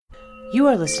You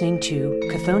are listening to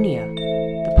Chthoniya,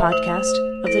 the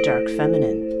podcast of the Dark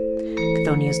Feminine.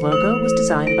 Chthoniya's logo was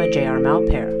designed by J.R.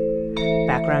 Malpair.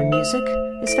 Background music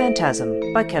is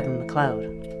Phantasm by Kevin MacLeod.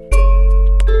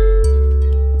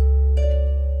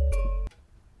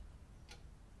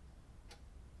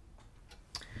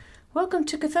 Welcome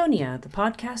to Chthoniya, the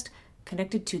podcast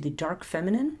connected to the Dark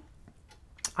Feminine.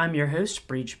 I'm your host,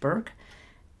 Breach Burke,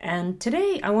 and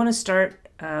today I want to start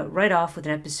right off with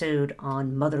an episode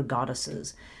on mother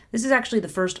goddesses. This is actually the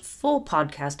first full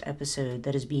podcast episode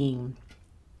that is being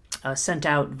sent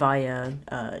out via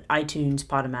iTunes,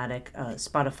 Podomatic,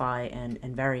 Spotify,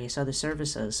 and various other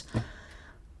services.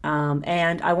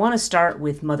 And I want to start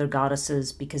with mother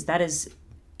goddesses because that is,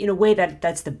 in a way,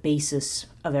 that's the basis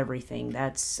of everything.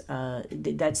 That's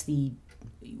the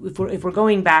if we're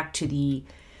going back to the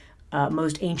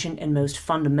most ancient and most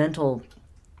fundamental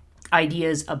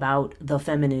ideas about the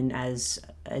feminine as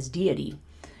deity,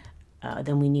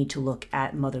 then we need to look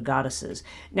at mother goddesses.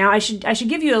 Now, I should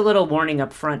give you a little warning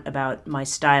up front about my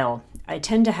style. I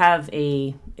tend to have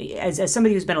as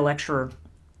somebody who's been a lecturer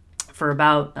for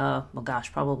about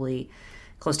probably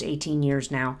close to 18 years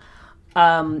now.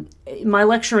 My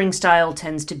lecturing style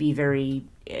tends to be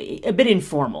a bit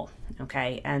informal.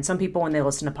 Okay, and some people, when they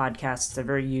listen to podcasts, they're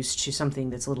very used to something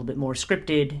that's a little bit more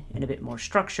scripted and a bit more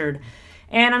structured.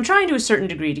 And I'm trying to a certain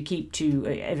degree to keep to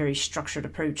a very structured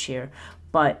approach here.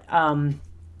 But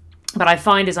I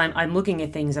find as I'm looking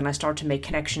at things and I start to make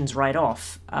connections right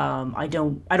off, I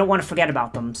don't want to forget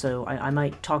about them. So I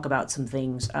might talk about some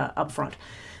things up front.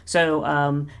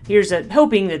 So here's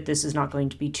hoping that this is not going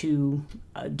to be too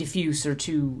diffuse or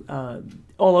too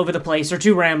all over the place or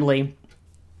too rambly.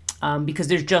 Because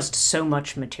there's just so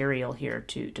much material here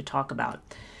to talk about.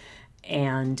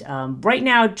 And right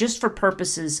now, just for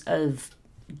purposes of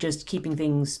just keeping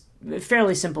things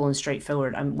fairly simple and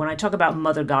straightforward, when I talk about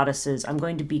mother goddesses, I'm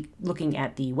going to be looking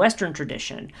at the Western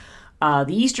tradition, the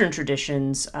Eastern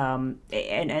traditions,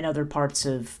 and other parts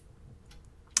of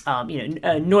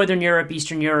Northern Europe,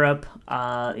 Eastern Europe,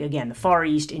 again, the Far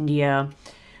East, India,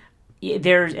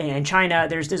 and China.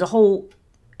 There's a whole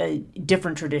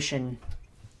different tradition.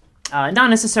 Not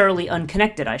necessarily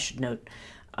unconnected, I should note,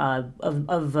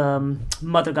 of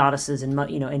mother goddesses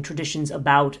and traditions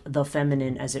about the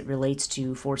feminine as it relates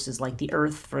to forces like the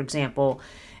earth, for example,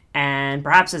 and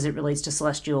perhaps as it relates to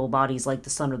celestial bodies like the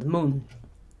sun or the moon.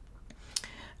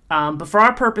 But for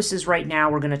our purposes right now,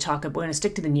 we're going to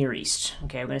stick to the Near East.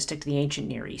 Okay, we're going to stick to the ancient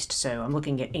Near East. So I'm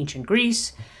looking at ancient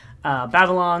Greece,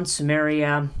 Babylon,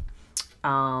 Sumeria.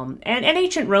 And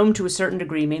ancient Rome to a certain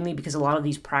degree, mainly because a lot of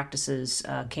these practices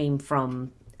came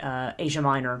from Asia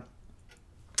Minor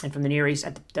and from the Near East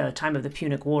at the time of the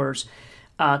Punic Wars,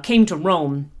 came to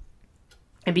Rome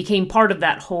and became part of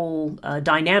that whole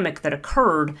dynamic that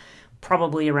occurred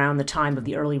probably around the time of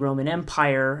the early Roman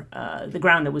Empire, the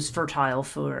ground that was fertile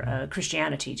for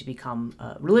Christianity to become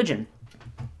religion.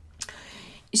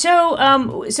 So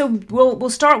we'll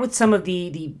start with some of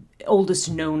the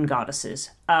oldest known goddesses.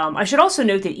 I should also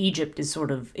note that Egypt is sort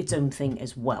of its own thing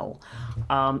as well.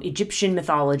 Egyptian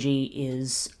mythology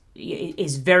is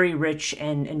very rich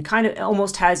and kind of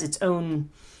almost has its own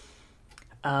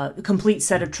complete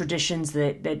set of traditions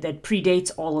that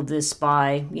predates all of this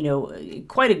by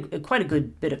quite a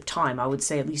good bit of time. I would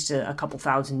say at least a couple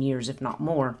thousand years, if not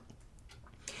more.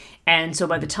 And so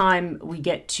by the time we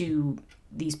get to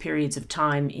these periods of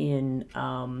time in,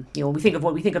 when we think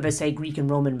of as, say, Greek and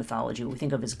Roman mythology, what we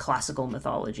think of as classical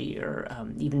mythology, or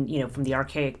even, from the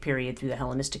Archaic period through the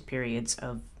Hellenistic periods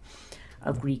of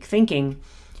Greek thinking.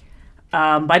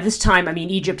 By this time,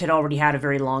 Egypt had already had a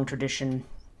very long tradition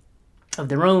of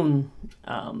their own,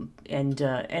 and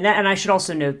I should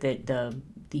also note that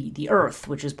the Earth,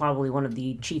 which is probably one of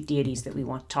the chief deities that we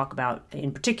want to talk about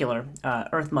in particular,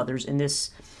 Earth mothers in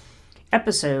this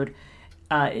episode.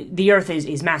 The earth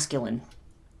is masculine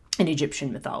in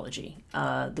Egyptian mythology.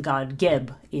 The god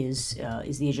Geb is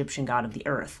the Egyptian god of the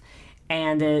earth,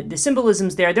 and the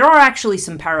symbolisms there are actually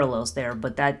some parallels there,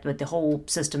 but the whole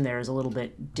system there is a little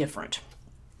bit different.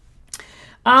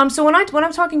 So when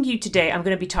I'm talking to you today, I'm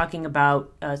going to be talking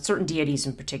about certain deities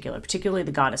in particular, particularly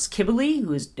the goddess Cybele,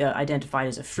 who is identified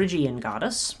as a Phrygian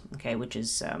goddess. Okay, which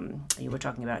is we're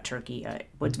talking about Turkey,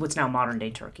 what's now modern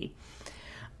day Turkey.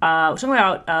 We're talking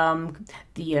about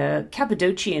the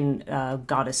Cappadocian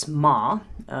goddess Ma,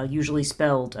 usually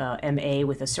spelled M-A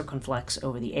with a circumflex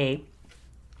over the A.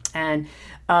 And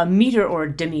Meter or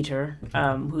Demeter,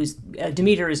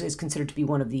 Demeter is considered to be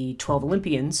one of the 12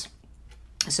 Olympians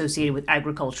associated with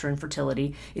agriculture and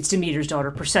fertility. It's Demeter's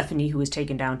daughter Persephone, who was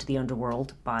taken down to the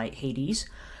underworld by Hades.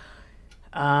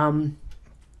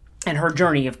 and her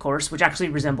journey, of course, which actually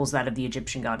resembles that of the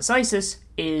Egyptian goddess Isis,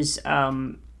 is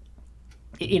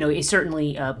is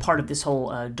certainly part of this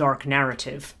whole dark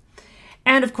narrative.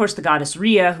 And of course, the goddess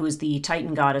Rhea, who is the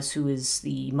Titan goddess, who is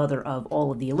the mother of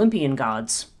all of the Olympian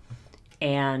gods,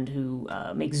 and who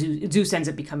makes Zeus ends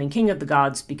up becoming king of the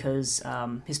gods because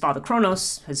his father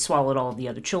Kronos has swallowed all of the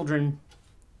other children.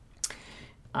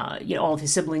 All of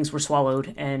his siblings were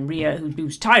swallowed, and Rhea,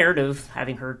 who's tired of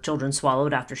having her children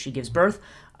swallowed after she gives birth,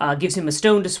 gives him a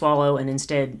stone to swallow, and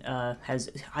instead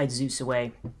hides Zeus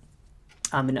away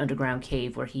in an underground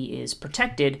cave where he is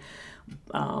protected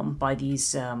by the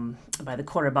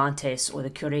Corybantes or the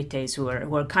Curetes, who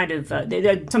are kind of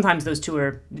sometimes those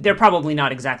two they're probably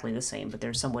not exactly the same, but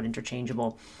they're somewhat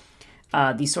interchangeable.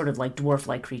 These sort of like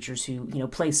dwarf-like creatures who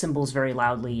play cymbals very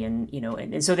loudly,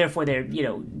 and so therefore they're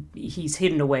he's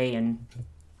hidden away, and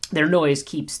their noise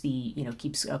keeps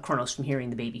Kronos from hearing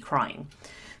the baby crying.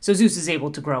 So Zeus is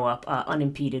able to grow up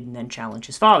unimpeded and then challenge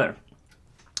his father.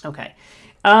 Okay.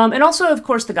 And also, of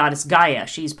course, the goddess Gaia.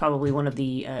 She's probably one of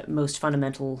the most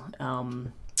fundamental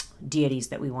deities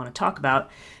that we want to talk about,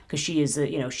 because she is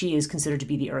considered to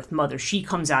be the Earth Mother. She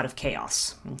comes out of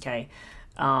chaos. Okay,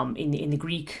 in the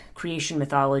Greek creation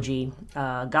mythology,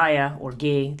 Gaia or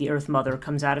Ge, the Earth Mother,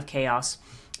 comes out of chaos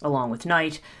along with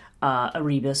night,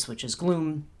 Erebus, which is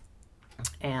gloom,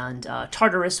 and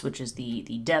Tartarus, which is the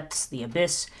depths, the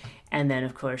abyss. And then,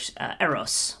 of course,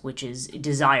 Eros, which is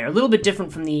desire. A little bit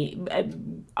different from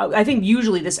I think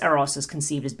usually this Eros is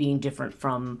conceived as being different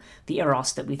from the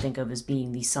Eros that we think of as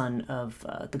being the son of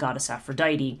the goddess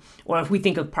Aphrodite. Or if we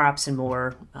think of perhaps in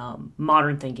more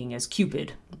modern thinking as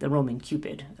Cupid, the Roman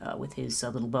Cupid, with his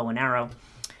little bow and arrow.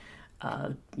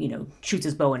 Shoots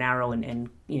his bow and arrow and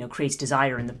creates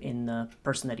desire in the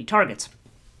person that he targets.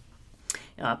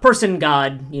 Person,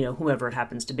 god, whoever it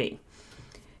happens to be.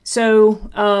 So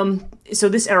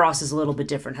this Eros is a little bit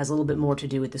different, has a little bit more to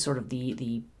do with the sort of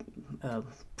the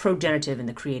progenitive and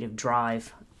the creative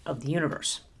drive of the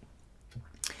universe.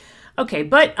 Okay,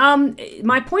 but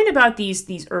my point about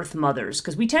these Earth Mothers,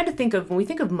 because we tend to think of, when we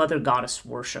think of Mother Goddess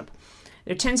worship,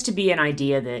 there tends to be an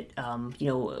idea that,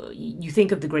 you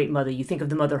think of the Great Mother, you think of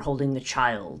the mother holding the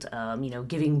child,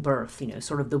 giving birth,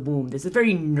 sort of the womb. There's a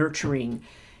very nurturing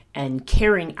and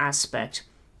caring aspect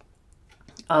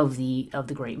of the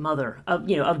Great Mother, of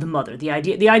the mother. The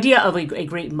idea of a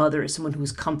Great Mother is someone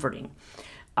who's comforting.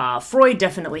 Freud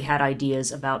definitely had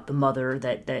ideas about the mother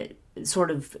that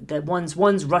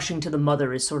one's rushing to the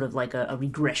mother is sort of like a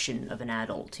regression of an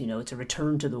adult. It's a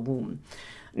return to the womb.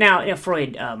 Now,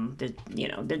 Freud,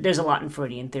 there's a lot in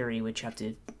Freudian theory which you have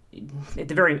to, at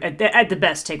the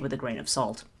best, take with a grain of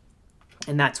salt,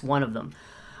 and that's one of them.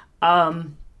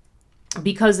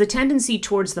 Because the tendency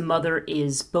towards the mother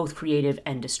is both creative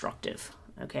and destructive.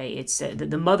 Okay, it's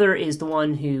the mother is the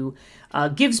one who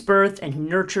gives birth and who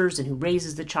nurtures and who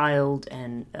raises the child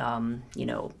and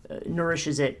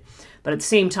nourishes it, but at the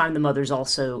same time, the mother's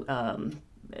also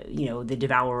the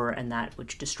devourer and that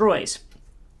which destroys.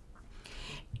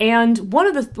 And one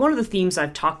of the themes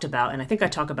I've talked about, and I think I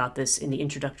talk about this in the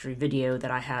introductory video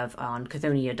that I have on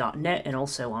Chthoniya.net and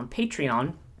also on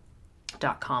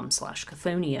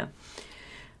Patreon.com/Chthoniya.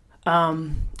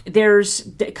 There's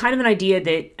kind of an idea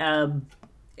that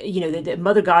that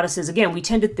mother goddesses, again, we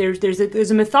tend to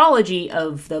there's a mythology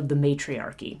of the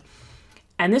matriarchy,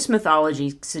 and this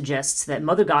mythology suggests that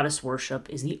mother goddess worship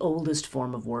is the oldest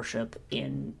form of worship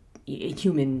in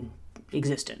human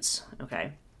existence.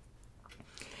 Okay,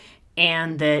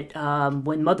 and that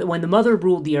when the mother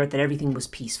ruled the earth, that everything was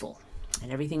peaceful.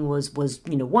 And everything was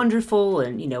wonderful,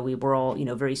 and we were all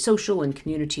very social and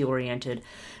community oriented.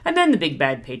 And then the big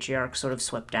bad patriarch sort of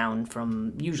swept down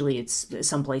from, usually it's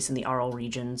someplace in the Aral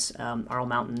regions, Aral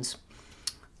Mountains,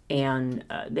 and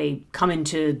they come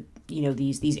into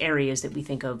these areas that we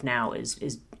think of now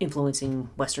as influencing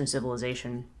Western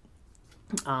civilization.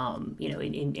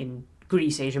 In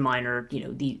Greece, Asia Minor,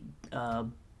 these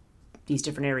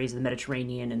different areas of the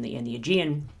Mediterranean and the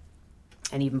Aegean,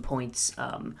 and even points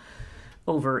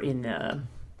over in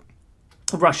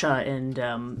Russia and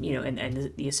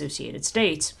and the Associated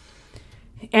States,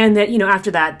 and that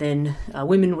after that, then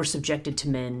women were subjected to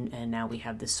men, and now we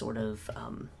have this sort of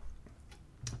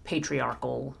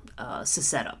patriarchal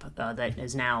setup that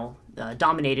is now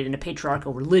dominated in a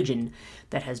patriarchal religion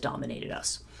that has dominated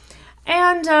us.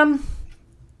 And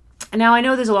now I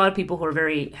know there's a lot of people who are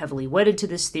very heavily wedded to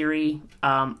this theory.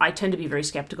 I tend to be very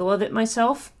skeptical of it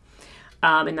myself.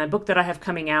 In that book that I have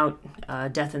coming out,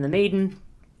 Death and the Maiden,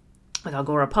 with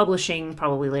Algora Publishing,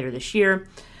 probably later this year,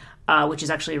 which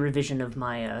is actually a revision of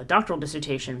my doctoral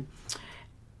dissertation,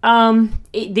 I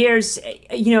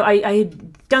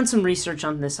had done some research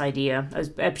on this idea.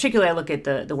 Particularly, I look at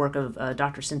the work of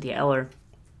Dr. Cynthia Eller,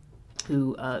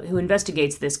 who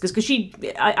investigates this, because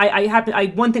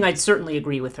one thing I'd certainly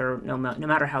agree with her, no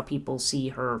matter how people see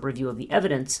her review of the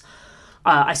evidence.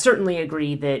 I certainly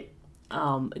agree that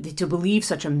to believe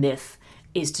such a myth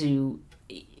is to,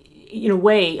 in a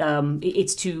way,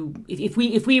 it's to, if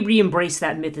we re-embrace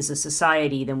that myth as a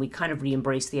society, then we kind of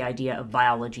re-embrace the idea of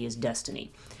biology as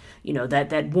destiny.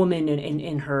 That woman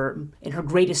in her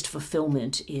greatest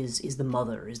fulfillment is the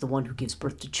mother, is the one who gives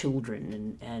birth to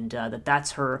children, and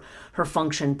that's her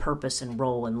function, purpose, and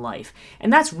role in life.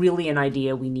 And that's really an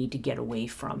idea we need to get away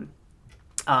from.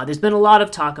 There's been a lot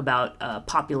of talk about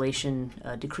population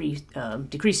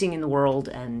decreasing in the world,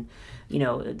 and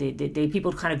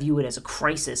people kind of view it as a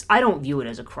crisis. I don't view it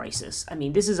as a crisis. I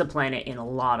mean, this is a planet in a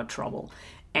lot of trouble,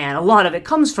 and a lot of it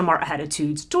comes from our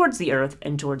attitudes towards the Earth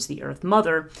and towards the Earth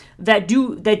Mother that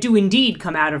do indeed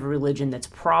come out of a religion that's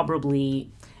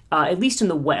probably, at least in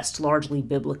the West, largely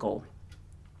biblical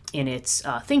in its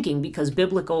thinking, because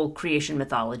biblical creation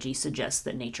mythology suggests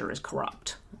that nature is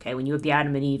corrupt. Okay, when you have the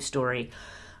Adam and Eve story,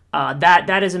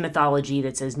 that is a mythology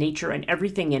that says nature and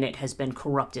everything in it has been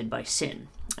corrupted by sin.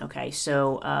 Okay,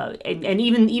 so and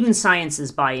even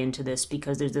sciences buy into this,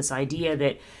 because there's this idea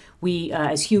that we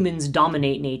as humans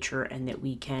dominate nature, and that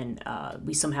we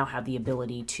somehow have the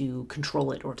ability to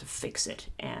control it or to fix it,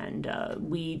 and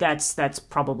that's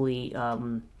probably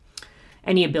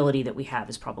any ability that we have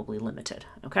is probably limited.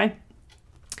 Okay.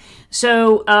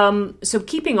 So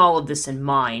keeping all of this in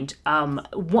mind,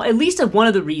 at least one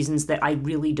of the reasons that I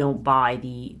really don't buy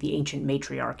the ancient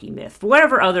matriarchy myth, for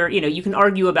whatever other, you can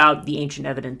argue about the ancient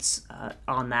evidence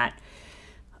on that.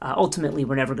 Ultimately,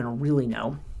 we're never going to really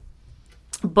know.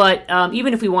 But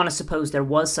even if we want to suppose there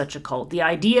was such a cult, the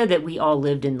idea that we all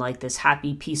lived in like this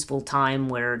happy, peaceful time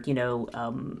where,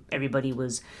 everybody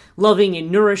was loving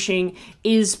and nourishing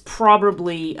is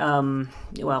probably,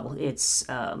 it's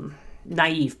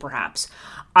naive, perhaps.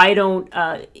 I don't,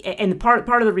 and part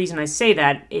of the reason I say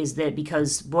that is that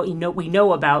because what we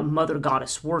know about Mother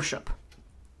Goddess worship,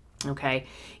 okay,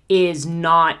 is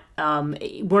not,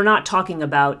 we're not talking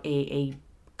about a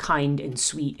kind and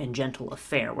sweet and gentle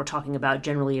affair. We're talking about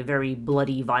generally a very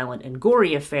bloody, violent, and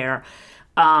gory affair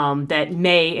that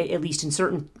may, at least in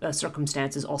certain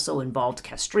circumstances, also involved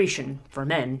castration for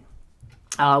men,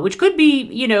 which could be,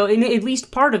 in at least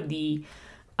part of the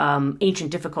ancient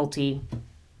difficulty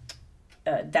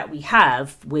that we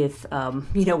have with,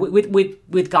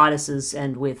 with goddesses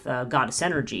and with goddess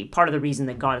energy. Part of the reason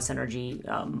that goddess energy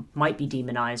might be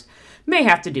demonized may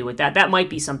have to do with that. That might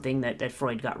be something that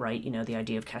Freud got right, the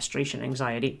idea of castration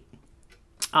anxiety,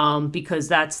 because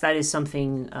that is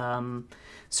something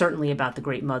certainly about the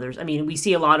great mothers. I mean, we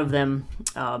see a lot of them,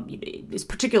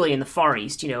 particularly in the Far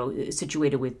East,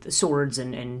 situated with swords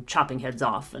and chopping heads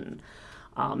off, and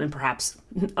perhaps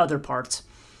other parts.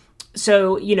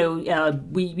 So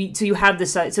so you have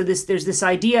this. There's this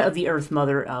idea of the Earth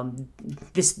Mother,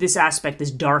 this aspect,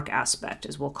 this dark aspect,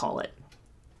 as we'll call it,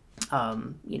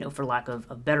 for lack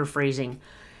of better phrasing,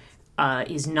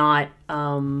 is not.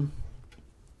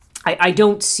 I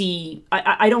don't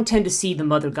tend to see the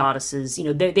mother goddesses.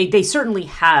 They certainly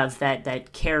have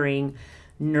that caring,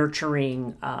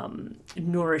 nurturing,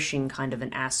 nourishing kind of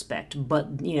an aspect, but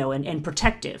and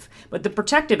protective. But the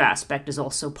protective aspect is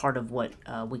also part of what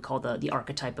we call the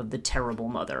archetype of the terrible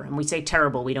mother. And we say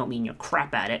terrible, we don't mean you're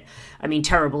crap at it. I mean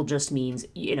terrible just means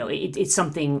it's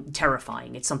something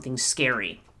terrifying. It's something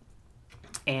scary,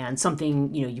 and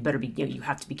something you better be you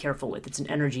have to be careful with. It's an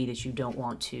energy that you don't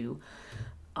want to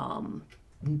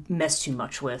mess too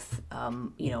much with.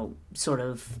 Sort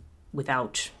of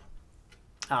without.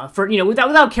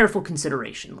 Without careful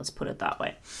consideration, let's put it that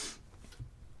way.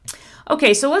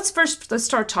 Okay, so let's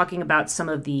start talking about some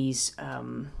of these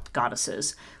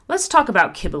goddesses. Let's talk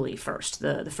about Cybele first,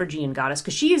 the Phrygian goddess,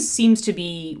 because she seems to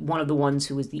be one of the ones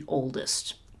who is the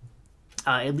oldest,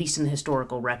 at least in the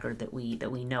historical record that we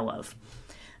know of.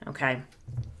 Okay.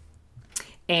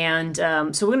 And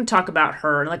so we're going to talk about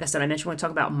her. And like I said, I mentioned we're going to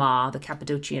talk about Ma, the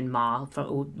Cappadocian Ma,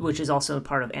 which is also a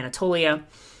part of Anatolia.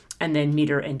 And then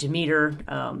Meter and Demeter,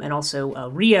 and also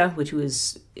Rhea, who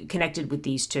is connected with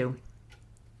these two.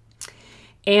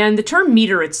 And the term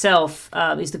meter itself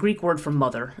is the Greek word for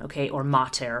mother, okay, or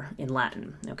mater in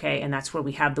Latin, okay, and that's where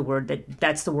we have the word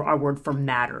our word for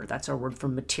matter. That's our word for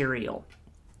material,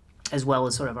 as well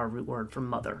as sort of our root word for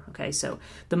mother, okay. So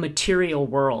the material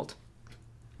world,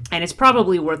 and it's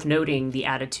probably worth noting the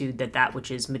attitude that which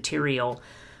is material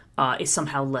is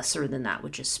somehow lesser than that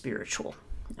which is spiritual.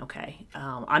 Okay,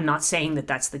 I'm not saying that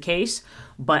that's the case,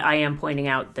 but I am pointing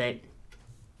out that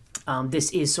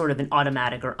this is sort of an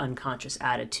automatic or unconscious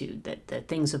attitude that the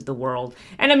things of the world,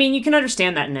 and I mean, you can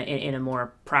understand that in a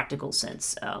more practical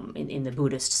sense, in the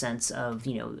Buddhist sense of,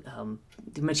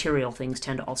 the material things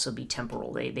tend to also be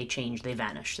temporal. They change, they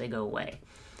vanish, they go away.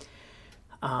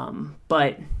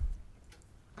 But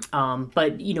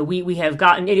we have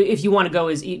gotten, if you want to go,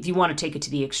 if you want to take it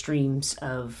to the extremes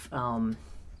of of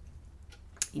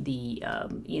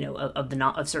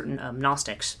certain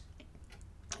Gnostics,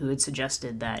 who had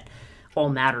suggested that all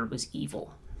matter was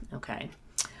evil. Okay,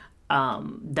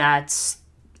 this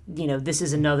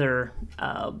is another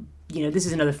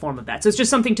form of that. So it's just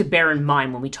something to bear in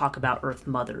mind when we talk about Earth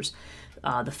Mothers.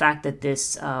 The fact that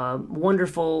this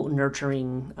wonderful,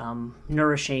 nurturing,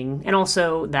 nourishing, and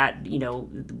also that,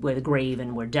 where the grave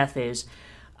and where death is,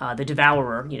 the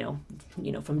devourer,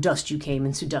 from dust you came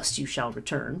and to dust you shall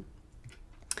return.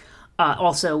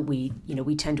 Also, we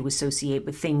tend to associate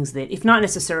with things that, if not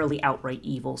necessarily outright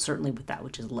evil, certainly with that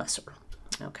which is lesser.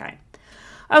 Okay,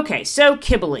 so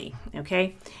Kibali.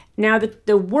 Okay, now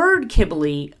the word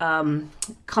Kibali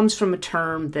comes from a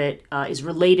term that is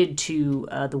related to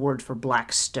the word for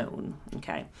black stone.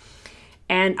 Okay,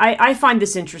 and I find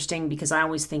this interesting because I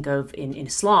always think of in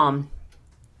Islam,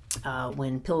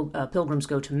 when pilgrims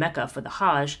go to Mecca for the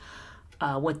Hajj,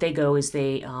 what they go is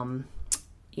they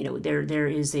there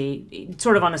is a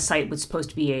sort of on a site what's supposed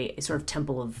to be a sort of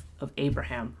temple of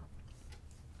Abraham,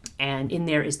 and in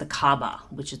there is the Kaaba,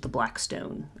 which is the black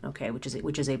stone, okay,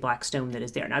 which is a black stone that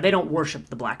is there. Now, they don't worship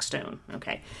the black stone,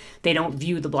 okay, they don't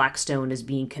view the black stone as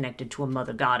being connected to a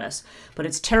mother goddess, but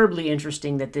it's terribly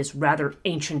interesting that this rather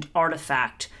ancient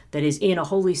artifact that is in a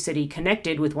holy city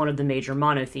connected with one of the major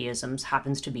monotheisms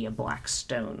happens to be a black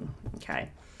stone, okay,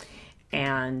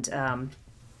 and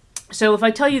so if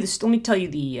I tell you this, let me tell you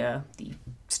the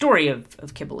story of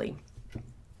Kibali.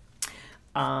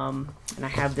 And I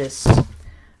have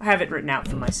it written out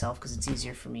for myself because it's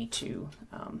easier for me to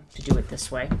do it this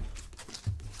way.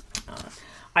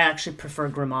 I actually prefer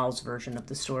Grimal's version of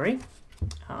the story.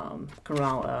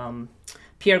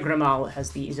 Pierre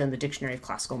Grimal is in the Dictionary of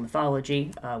Classical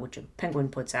Mythology, which a Penguin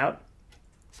puts out.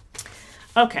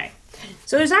 Okay.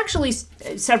 So there's actually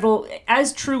several,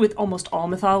 as true with almost all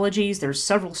mythologies, there's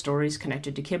several stories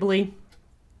connected to Kibali.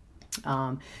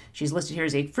 She's listed here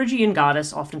as a Phrygian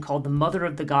goddess, often called the Mother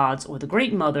of the Gods or the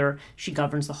Great Mother. She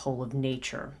governs the whole of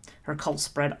nature. Her cult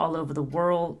spread all over the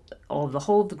world, the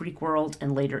whole of the Greek world,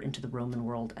 and later into the Roman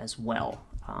world as well.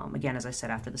 Again, as I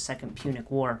said, after the Second Punic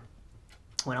War,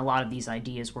 when a lot of these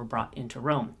ideas were brought into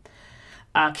Rome.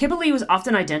 Kibali was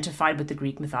often identified with the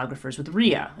Greek mythographers with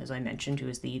Rhea, as I mentioned, who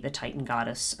is the Titan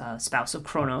goddess, spouse of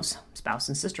Kronos, spouse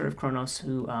and sister of Kronos,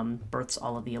 who births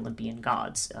all of the Olympian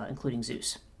gods, including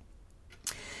Zeus.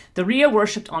 The Rhea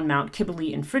worshipped on Mount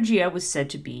Kibali in Phrygia was said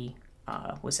to be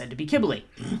Kibali.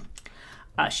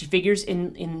 She figures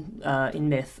in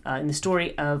myth in the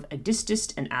story of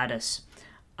Aegisthus and Attis.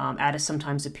 Attis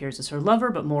sometimes appears as her lover,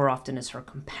 but more often as her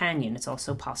companion. It's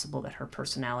also possible that her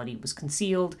personality was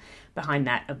concealed behind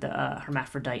that of the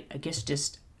hermaphrodite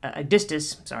Aegisthus,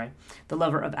 the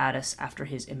lover of Attis after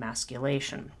his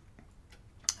emasculation.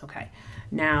 Okay,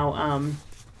 now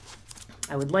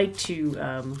I would like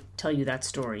to tell you that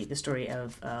story, the story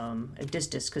of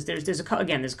Aegisthus, because there's a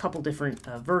couple different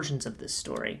versions of this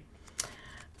story,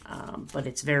 but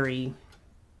it's very.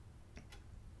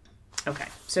 Okay,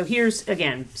 so here's,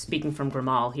 again, speaking from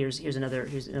Grimal, here's another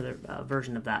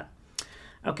version of that.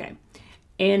 Okay,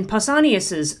 in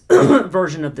Pausanias's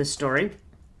version of this story,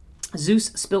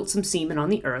 Zeus spilt some semen on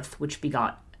the earth, which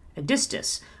begot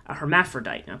Aegisthus, a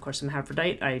hermaphrodite. Now, of course,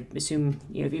 hermaphrodite, I assume,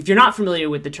 if you're not familiar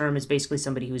with the term, is basically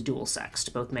somebody who is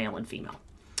dual-sexed, both male and female.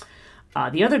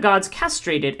 The other gods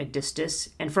castrated Aegisthus,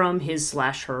 and from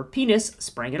his/her penis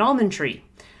sprang an almond tree.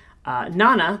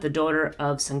 Nana, the daughter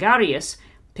of Sangarius,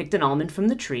 picked an almond from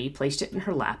the tree, placed it in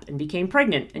her lap, and became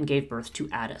pregnant and gave birth to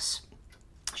Attis.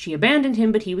 She abandoned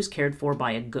him, but he was cared for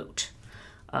by a goat.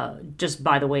 Just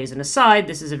by the way, as an aside,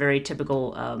 this is a very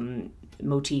typical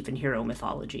motif in hero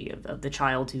mythology of the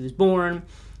child who is born,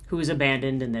 who is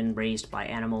abandoned and then raised by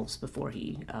animals before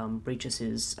he reaches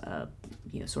his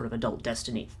sort of adult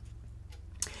destiny.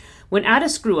 When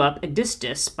Attis grew up,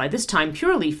 Aegisthus, by this time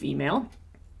purely female,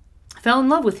 fell in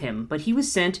love with him, but he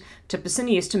was sent to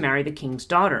Pausanias to marry the king's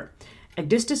daughter.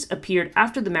 Aegisthus appeared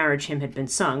after the marriage hymn had been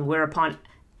sung, whereupon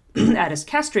Attis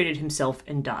castrated himself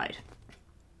and died.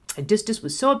 Aegisthus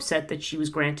was so upset that she was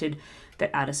granted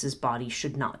that Attis's body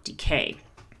should not decay.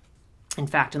 In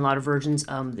fact, in a lot of versions,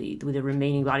 the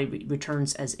remaining body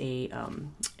returns as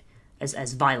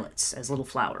violets, as little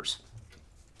flowers.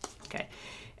 Okay.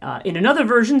 In another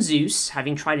version, Zeus,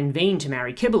 having tried in vain to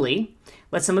marry Cybele,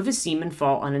 let some of his semen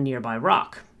fall on a nearby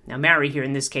rock. Now, marry here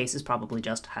in this case is probably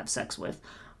just to have sex with,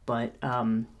 but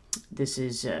this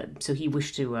is so he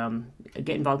wished to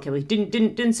get involved with Cybele.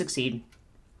 Didn't succeed.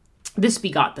 This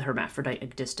begot the hermaphrodite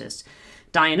Aegisthus.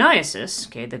 Dionysus,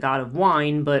 okay, the god of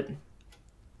wine, but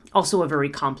also a very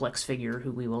complex figure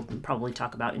who we will probably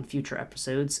talk about in future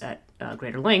episodes at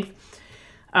greater length.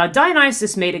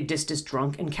 Dionysus made Aegisthus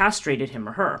drunk and castrated him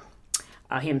or her.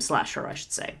 Him/her, I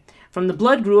should say. From the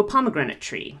blood grew a pomegranate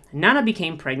tree. Nana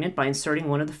became pregnant by inserting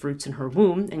one of the fruits in her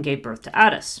womb and gave birth to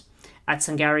Attis. At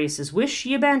Sangarius' wish,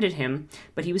 she abandoned him,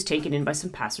 but he was taken in by some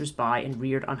passers-by and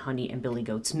reared on honey and billy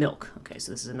goat's milk. Okay,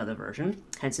 so this is another version.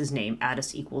 Hence his name,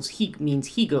 Attis means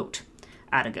he-goat,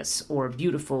 Attigus, or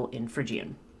beautiful in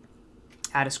Phrygian.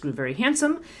 Attis grew very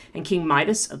handsome, and King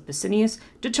Midas of Pessinus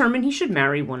determined he should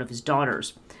marry one of his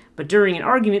daughters. But during an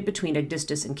argument between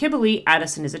Aegisthus and Cybele,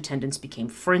 Attis and his attendants became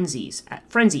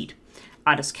frenzied.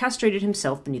 Attis castrated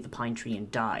himself beneath a pine tree and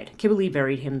died. Cybele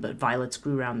buried him, but violets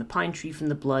grew round the pine tree from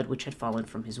the blood which had fallen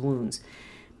from his wounds.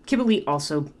 Cybele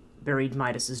also buried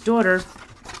Midas's daughter,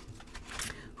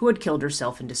 who had killed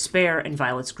herself in despair, and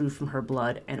violets grew from her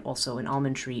blood, and also an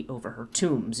almond tree over her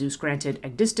tomb. Zeus granted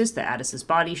Aegisthus that Attis's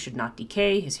body should not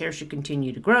decay, his hair should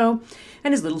continue to grow,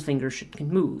 and his little fingers should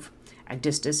move.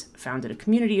 Aegisthus founded a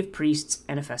community of priests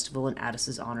and a festival in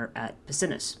Attis's honor at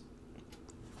Pessinus.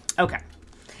 Okay.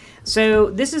 So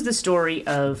this is the story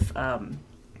of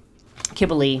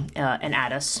Cybele and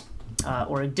Attis,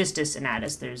 or Aegisthus and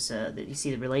Attis. There's you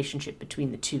see the relationship between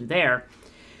the two there,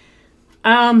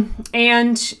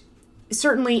 and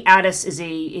certainly Attis is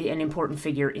an important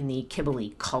figure in the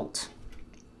Cybele cult.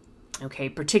 Okay,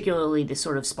 particularly the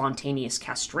sort of spontaneous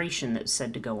castration that's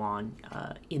said to go on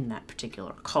in that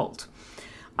particular cult.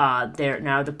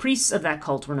 Now the priests of that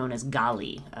cult were known as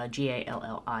Galli,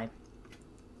 Galli.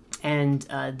 And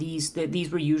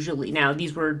these were usually, now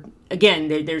these were,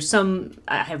 again, there's some,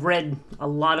 I have read a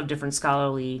lot of different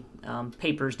scholarly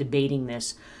papers debating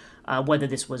this, whether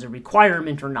this was a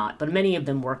requirement or not, but many of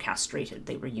them were castrated.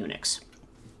 They were eunuchs.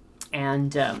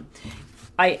 And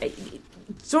I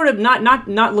sort of,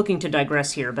 not looking to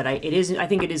digress here, but I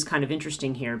think it is kind of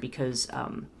interesting here because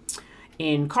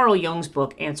in Carl Jung's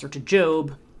book, Answer to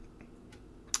Job,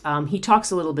 he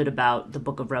talks a little bit about the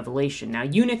Book of Revelation. Now,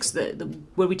 eunuchs,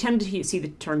 where we tend to see the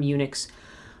term eunuchs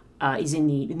is in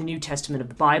the New Testament of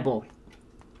the Bible.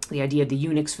 The idea of the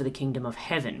eunuchs for the kingdom of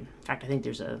heaven. In fact, I think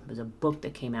there's a book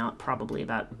that came out probably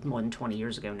about more than 20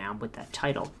 years ago now with that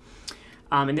title,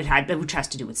 which has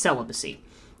to do with celibacy.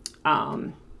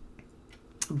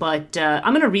 But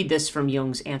I'm going to read this from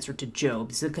Jung's Answer to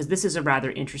Job because this is a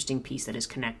rather interesting piece that is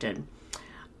connected.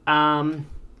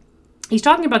 He's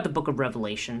talking about the Book of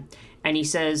Revelation, and he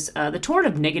says, the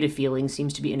torrent of negative feelings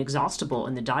seems to be inexhaustible,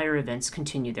 and the dire events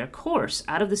continue their course.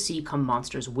 Out of the sea come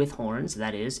monsters with horns,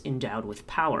 that is, endowed with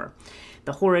power.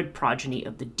 The horrid progeny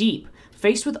of the deep.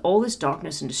 Faced with all this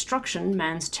darkness and destruction,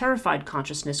 man's terrified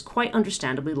consciousness quite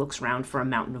understandably looks round for a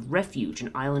mountain of refuge,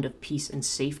 an island of peace and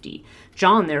safety.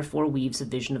 John therefore weaves a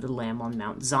vision of the Lamb on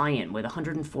Mount Zion, where the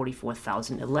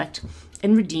 144,000 elect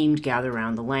and redeemed gather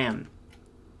round the Lamb.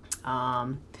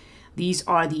 These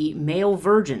are the male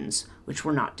virgins, which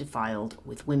were not defiled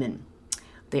with women.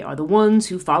 They are the ones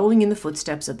who, following in the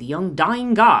footsteps of the young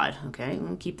dying God, okay,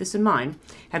 keep this in mind,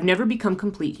 have never become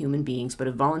complete human beings, but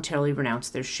have voluntarily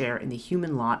renounced their share in the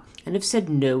human lot and have said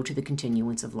no to the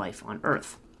continuance of life on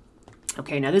earth.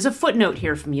 Okay, now there's a footnote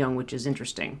here from Jung, which is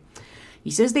interesting.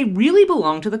 He says they really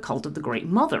belong to the cult of the Great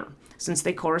Mother, since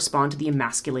they correspond to the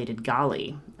emasculated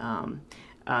Galli.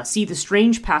 See the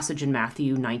strange passage in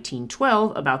Matthew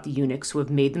 19:12 about the eunuchs who have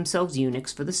made themselves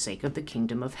eunuchs for the sake of the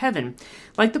kingdom of heaven,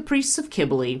 like the priests of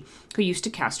Cybele who used to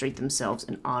castrate themselves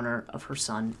in honor of her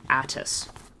son Attis.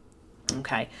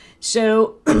 Okay,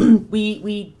 so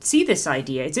we see this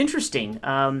idea. It's interesting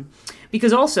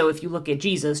because also if you look at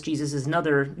Jesus is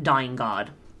another dying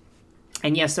god.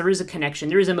 And yes, there is a connection.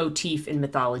 There is a motif in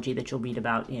mythology that you'll read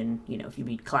about in, if you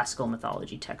read classical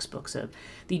mythology textbooks of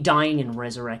the dying and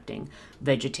resurrecting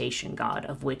vegetation god,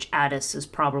 of which Attis is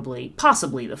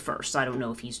possibly the first. I don't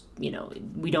know if he's,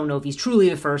 we don't know if he's truly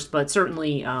the first, but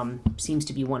certainly seems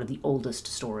to be one of the oldest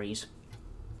stories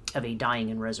of a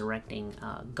dying and resurrecting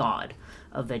god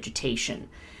of vegetation.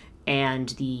 And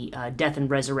the death and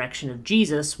resurrection of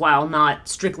Jesus, while not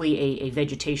strictly a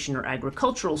vegetation or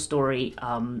agricultural story,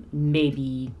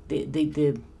 maybe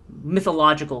the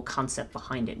mythological concept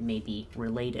behind it may be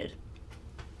related.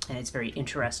 And it's very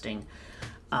interesting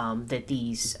that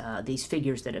these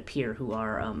figures that appear who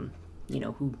are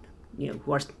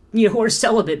who are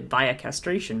celibate via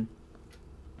castration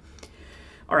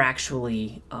are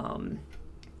actually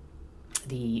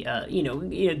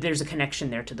there's a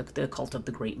connection there to the cult of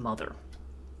the Great Mother.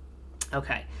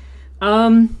 Okay.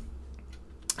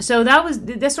 So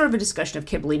that's sort of a discussion of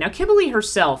Cybele. Now, Cybele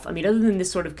herself, I mean, other than this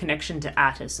sort of connection to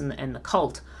Attis and the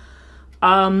cult,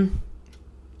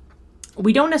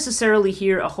 we don't necessarily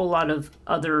hear a whole lot of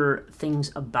other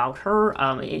things about her.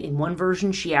 In one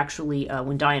version, she actually,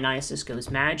 when Dionysus goes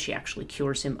mad, she actually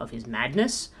cures him of his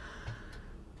madness.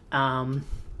 If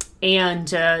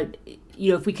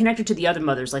we connect her to the other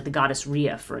mothers, like the goddess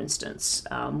Rhea, for instance,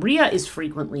 Rhea is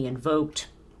frequently invoked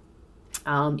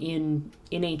in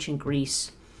ancient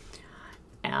Greece.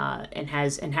 And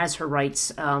has her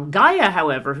rights. Gaia,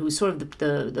 however, who's sort of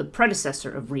the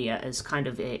predecessor of Rhea as kind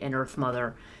of an Earth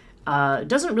Mother,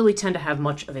 doesn't really tend to have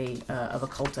much of a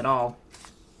cult at all.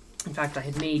 In fact, I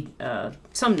had made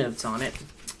some notes on it,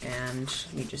 and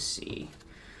let me just see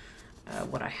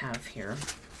what I have here.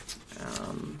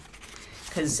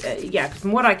 Because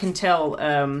from what I can tell,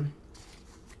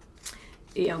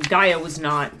 Gaia was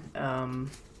not.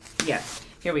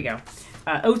 Here we go.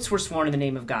 Oaths were sworn in the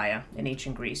name of Gaia in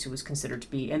ancient Greece, and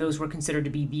those were considered to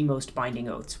be the most binding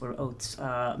oaths, were oaths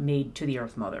made to the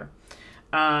Earth Mother.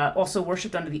 Also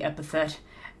worshipped under the epithet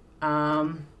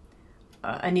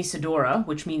Anisidora,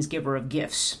 which means giver of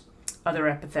gifts. Other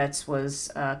epithets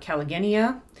was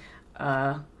Kalagenia,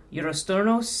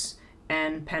 Eurostornos,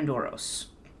 and Pandoros.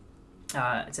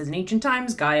 It says, in ancient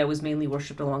times, Gaia was mainly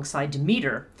worshipped alongside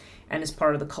Demeter, and is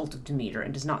part of the cult of Demeter,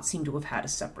 and does not seem to have had a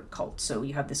separate cult. So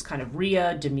you have this kind of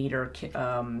Rhea, Demeter,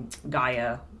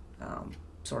 Gaia,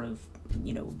 sort of,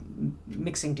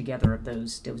 mixing together of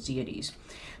those deities.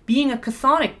 Being a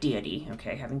chthonic deity,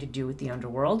 having to do with the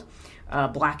underworld,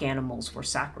 black animals were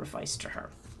sacrificed to her.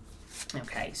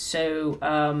 Okay, so,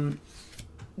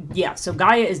 so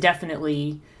Gaia is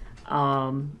definitely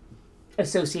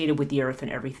associated with the earth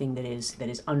and everything that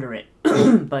is under it.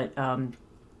 But,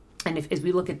 and as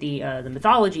we look at the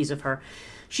mythologies of her,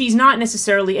 she's not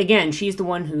necessarily, again, she's the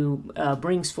one who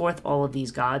brings forth all of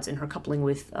these gods, and her coupling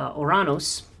with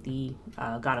Ouranos, the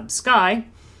god of the sky,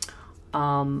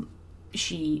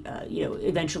 she,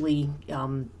 eventually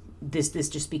this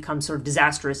just becomes sort of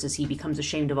disastrous as he becomes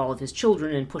ashamed of all of his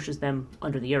children and pushes them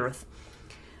under the earth.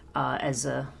 As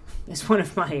one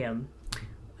of my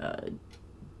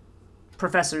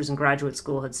professors in graduate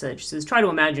school had said, she says, try to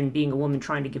imagine being a woman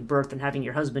trying to give birth and having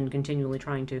your husband continually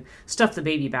trying to stuff the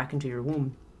baby back into your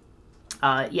womb.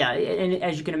 And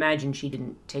as you can imagine, she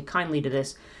didn't take kindly to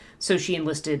this, so she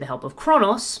enlisted the help of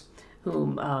Kronos,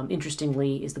 whom,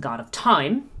 interestingly, is the god of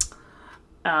time,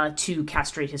 to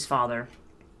castrate his father.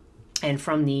 And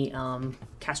from the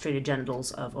castrated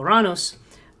genitals of Ouranos,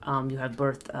 you have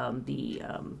birth,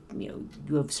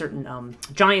 you have certain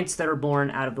giants that are born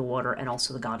out of the water, and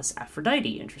also the goddess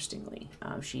Aphrodite, interestingly.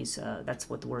 She's, that's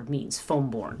what the word means,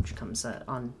 foam-born. She comes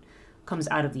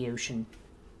out of the ocean.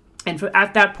 And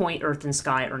at that point, earth and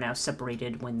sky are now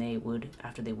separated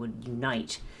after they would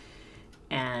unite.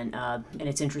 And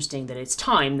it's interesting that it's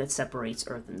time that separates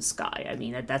earth and sky. I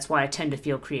mean, that's why I tend to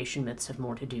feel creation myths have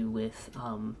more to do with,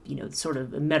 sort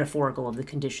of metaphorical of the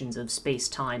conditions of space,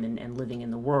 time, and living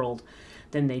in the world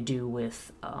than they do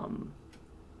with,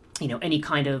 any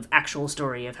kind of actual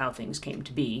story of how things came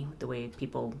to be, the way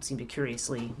people seem to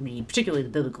curiously read, particularly the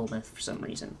biblical myth for some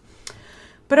reason.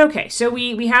 But okay, so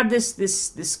we have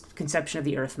this conception of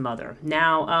the Earth Mother.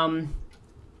 Now,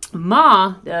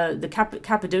 Ma, the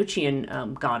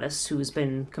Cappadocian goddess, who has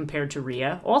been compared to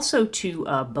Rhea, also to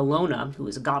Bellona, who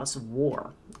is a goddess of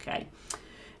war. Okay,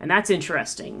 and that's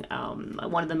interesting.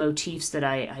 One of the motifs that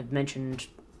I've mentioned,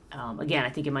 again, I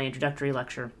think in my introductory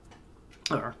lecture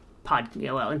or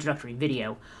introductory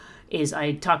video, is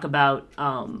I talk about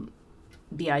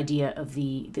the idea of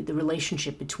the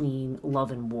relationship between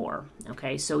love and war.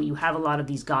 Okay, so you have a lot of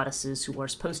these goddesses who are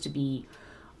supposed to be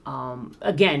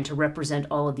again, to represent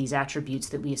all of these attributes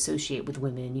that we associate with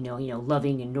women,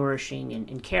 loving and nourishing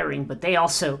and caring, but they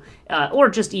also, or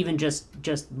just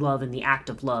love and the act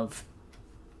of love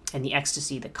and the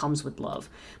ecstasy that comes with love.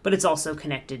 But it's also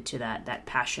connected to that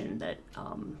passion that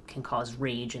can cause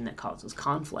rage and that causes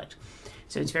conflict.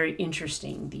 So it's very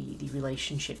interesting, the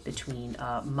relationship between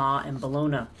Ma and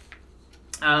Bellona.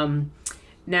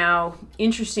 Now,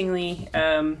 interestingly,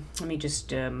 let me just...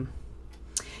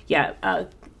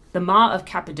 the Ma of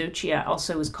Cappadocia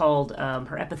also is called,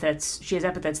 her epithets, she has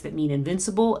epithets that mean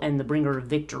invincible and the bringer of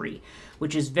victory,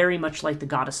 which is very much like the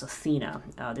goddess Athena.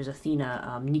 There's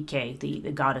Athena, Nike,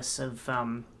 the goddess of,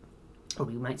 or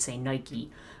we might say Nike,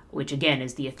 which again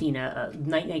is the Athena,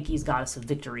 Nike's goddess of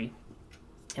victory.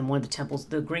 And one of the temples,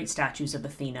 the great statues of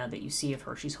Athena that you see of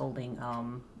her, she's holding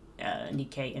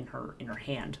Nike in her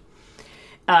hand.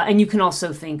 And you can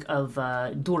also think of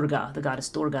Durga, the goddess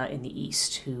Durga in the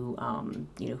East, who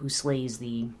who slays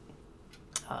the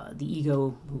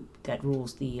ego that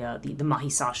rules the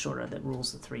Mahisasura that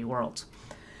rules the three worlds.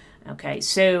 Okay,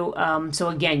 so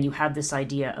again, you have this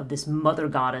idea of this mother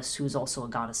goddess who is also a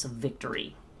goddess of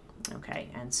victory. Okay,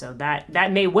 and so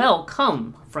that may well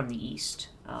come from the East,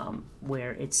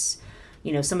 where it's,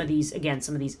 some of these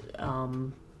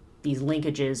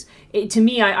linkages. To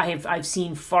me, I've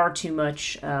seen far too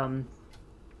much from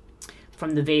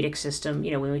the Vedic system.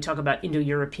 When we talk about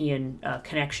Indo-European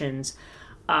connections,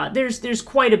 there's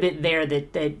quite a bit there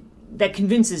that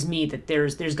convinces me that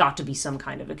there's got to be some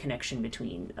kind of a connection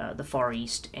between the Far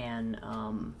East and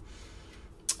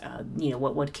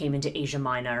what came into Asia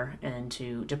Minor and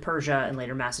to Persia and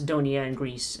later Macedonia and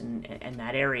Greece and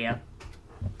that area.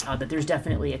 That there's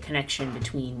definitely a connection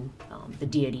between the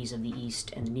deities of the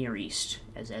East and the Near East,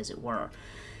 as it were,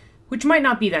 which might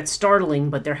not be that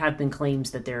startling, but there have been claims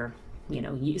that there,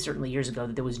 certainly years ago,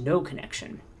 that there was no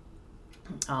connection.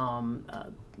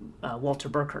 Walter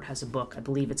Burkert has a book, I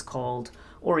believe it's called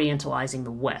Orientalizing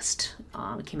the West.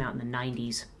 It came out in the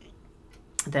 90s,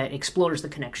 that explores the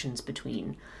connections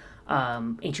between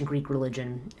ancient Greek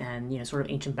religion and, sort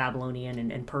of ancient Babylonian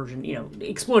and Persian,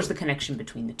 explores the connection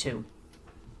between the two.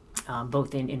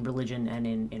 Both in religion and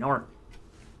in art.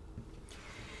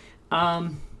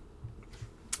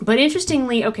 But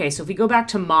interestingly, okay, so if we go back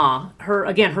to Ma, her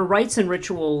rites and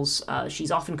rituals,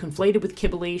 she's often conflated with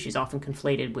Kybele, she's often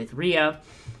conflated with Rhea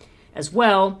as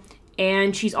well,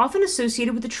 and she's often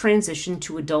associated with the transition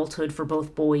to adulthood for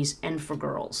both boys and for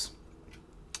girls.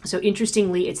 So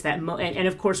interestingly, it's that, and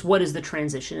of course, what is the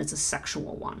transition? It's a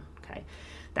sexual one, okay?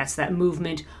 That's that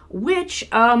movement, which,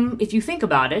 if you think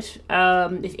about it,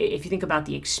 if you think about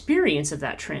the experience of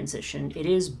that transition, it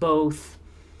is both,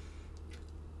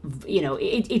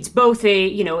 it's both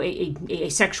a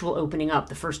sexual opening up,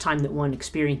 the first time that one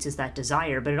experiences that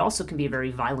desire, but it also can be a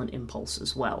very violent impulse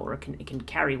as well, or it can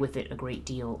carry with it a great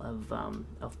deal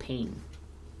of pain.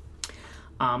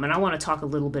 And I want to talk a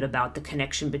little bit about the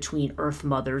connection between Earth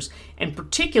mothers and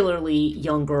particularly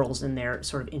young girls in their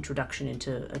sort of introduction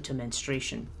into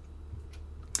menstruation.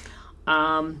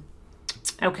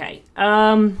 Okay.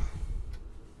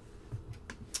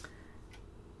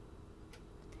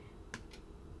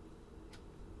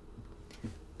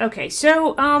 Okay,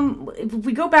 so if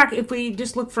we go back, if we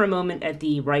just look for a moment at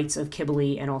the rites of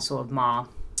Kybele and also of Ma,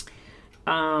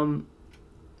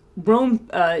 Rome,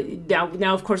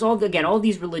 now of course, all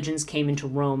these religions came into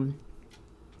Rome,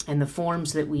 and the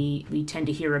forms that we tend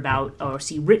to hear about, or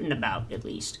see written about at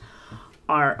least,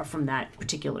 are from that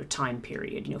particular time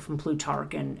period, from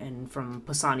Plutarch and from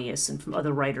Pausanias and from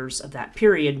other writers of that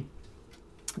period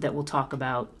that will talk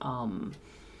about,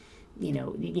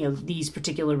 these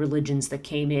particular religions that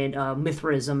came in,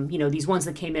 Mithraism, these ones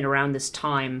that came in around this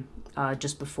time,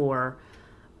 just before,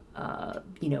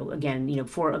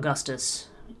 before Augustus,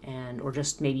 or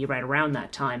just maybe right around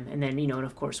that time, and then and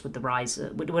of course with the rise,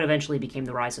 what eventually became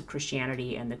the rise of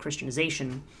Christianity and the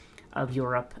Christianization of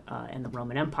Europe and the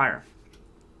Roman Empire.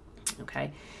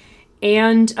 Okay,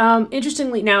 and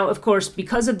interestingly, now of course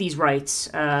because of these rites,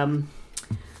 I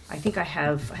think I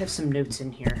have some notes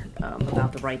in here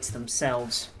about the rites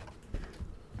themselves.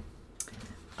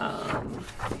 Let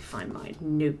me find my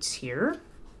notes here.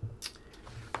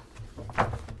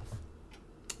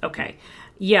 Okay.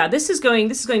 Yeah, this is going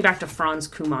back to Franz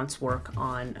Cumant's work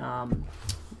on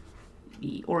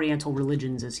the Oriental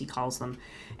religions, as he calls them,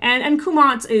 and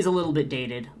Cumant is a little bit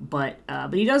dated, but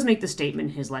he does make the statement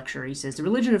in his lecture. He says the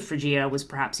religion of Phrygia was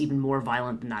perhaps even more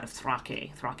violent than that of Thrace.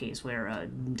 Thrace is where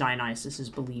Dionysus is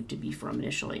believed to be from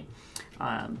initially.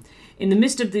 In the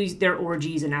midst of their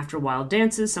orgies and after wild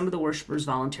dances, some of the worshippers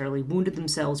voluntarily wounded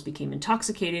themselves, became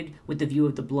intoxicated with the view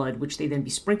of the blood, which they then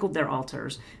besprinkled their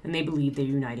altars, and they believed they were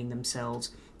uniting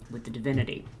themselves with the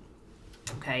divinity.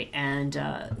 Okay, and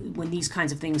when these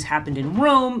kinds of things happened in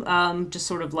Rome, just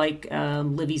sort of like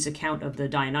Livy's account of the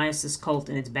Dionysus cult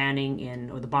and its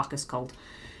banning or the Bacchus cult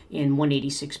in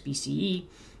 186 BCE,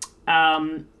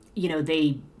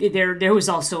 there was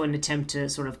also an attempt to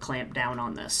sort of clamp down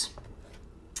on this.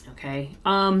 Okay,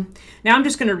 now I'm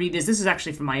just going to read this. This is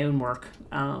actually from my own work.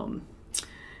 I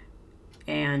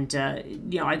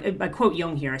quote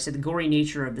Jung here. I said, the gory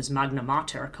nature of this Magna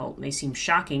Mater cult may seem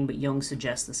shocking, but Jung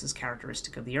suggests this is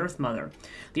characteristic of the Earth Mother.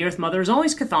 The Earth Mother is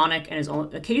always chthonic and is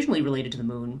occasionally related to the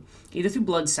moon, either through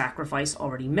blood sacrifice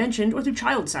already mentioned, or through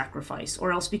child sacrifice,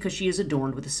 or else because she is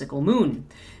adorned with a sickle moon.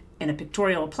 In a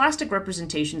pictorial or plastic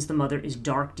representations, the mother is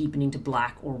dark, deepening to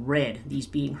black or red, these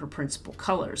being her principal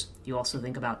colors. You also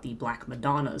think about the Black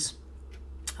Madonnas.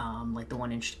 like the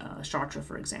one in Chartres,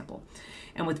 for example,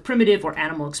 and with primitive or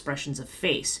animal expressions of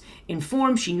face. In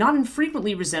form, she not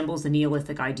infrequently resembles the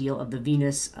Neolithic ideal of the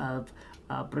Venus of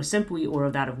Brosempui or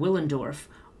of that of Willendorf,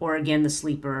 or again the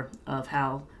sleeper of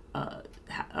Hal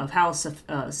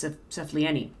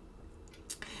Seflieni.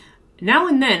 Now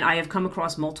and then I have come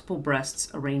across multiple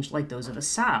breasts arranged like those of a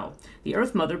sow. The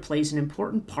Earth Mother plays an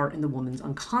important part in the woman's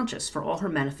unconscious, for all her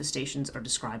manifestations are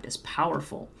described as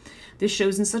powerful. This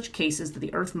shows in such cases that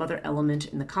the Earth Mother element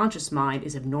in the conscious mind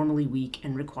is abnormally weak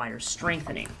and requires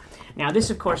strengthening. Now,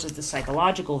 this, of course, is the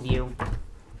psychological view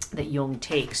that Jung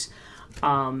takes,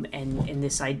 and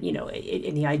this,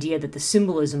 in the idea that the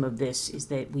symbolism of this is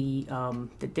that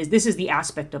this is the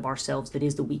aspect of ourselves that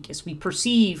is the weakest. We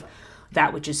perceive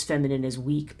that which is feminine as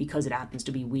weak because it happens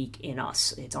to be weak in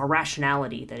us. It's our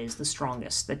rationality that is the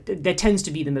strongest, that tends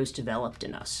to be the most developed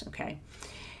in us, okay?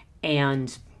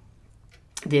 And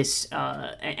this,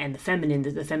 and the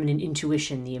feminine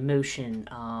intuition, the emotion,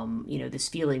 this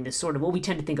feeling, this sort of what we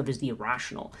tend to think of as the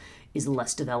irrational is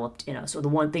less developed in us, or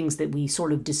the things that we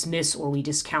sort of dismiss or we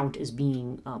discount as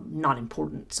being not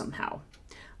important somehow,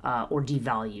 or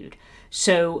devalued.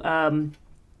 So,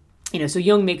 so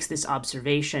Jung makes this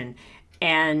observation.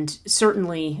 And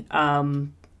certainly,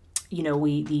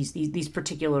 these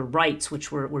particular rites,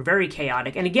 which were very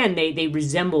chaotic, and again, they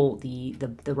resemble the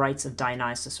rites of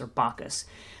Dionysus or Bacchus.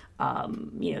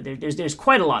 There's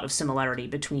quite a lot of similarity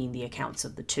between the accounts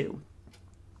of the two.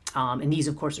 And these,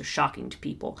 of course, are shocking to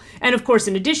people. And of course,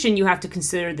 in addition, you have to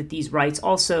consider that these rites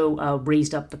also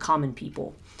raised up the common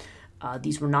people.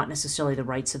 These were not necessarily the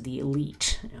rights of the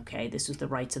elite. Okay, this was the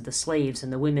rights of the slaves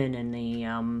and the women and the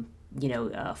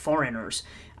foreigners.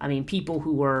 I mean, people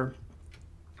who were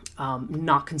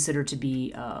not considered to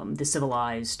be the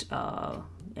civilized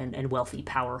and wealthy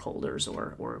power holders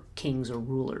or kings or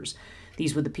rulers.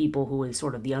 These were the people who were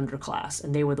sort of the underclass,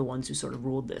 and they were the ones who sort of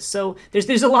ruled this. So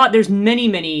there's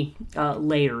many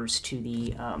layers to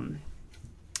the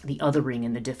othering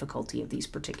and the difficulty of these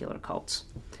particular cults.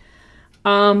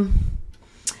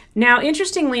 Now,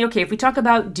 interestingly, okay, if we talk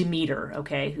about Demeter,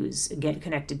 okay, who's again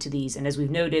connected to these, and as we've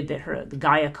noted that the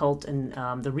Gaia cult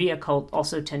and the Rhea cult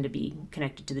also tend to be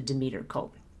connected to the Demeter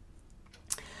cult.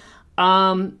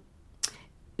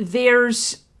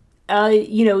 There's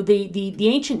the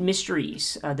ancient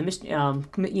mysteries,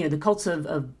 the cults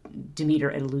of Demeter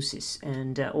and Eleusis,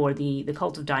 and or the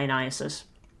cult of Dionysus.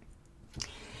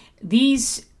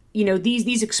 These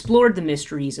explored the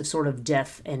mysteries of sort of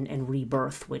death and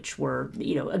rebirth, which were,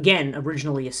 again,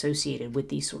 originally associated with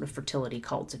these sort of fertility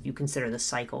cults. If you consider the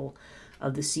cycle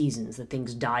of the seasons, that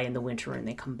things die in the winter and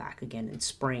they come back again in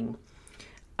spring.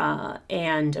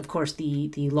 And of course,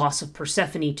 the loss of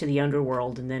Persephone to the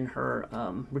underworld, and then her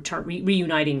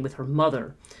reuniting with her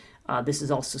mother. This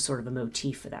is also sort of a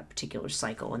motif for that particular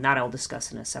cycle, and that I'll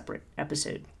discuss in a separate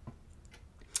episode.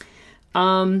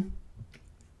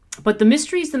 But the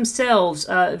mysteries themselves,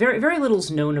 very very little is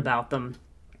known about them.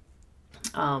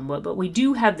 But we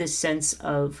do have this sense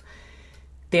of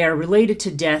they are related to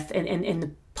death, and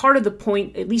the part of the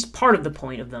point, at least part of the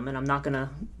point of them, and I'm not going to,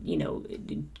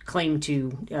 claim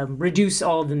to reduce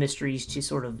all of the mysteries to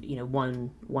sort of,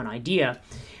 one idea.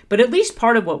 But at least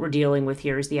part of what we're dealing with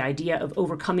here is the idea of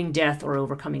overcoming death or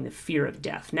overcoming the fear of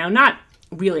death. Now, not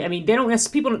really, I mean, I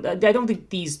don't think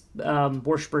these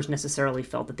worshippers necessarily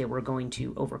felt that they were going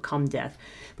to overcome death,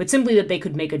 but simply that they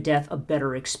could make a death a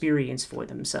better experience for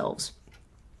themselves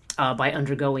by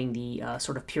undergoing the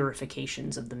sort of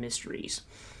purifications of the mysteries.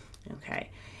 Okay.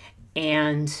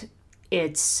 And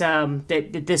it's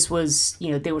that this was,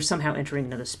 they were somehow entering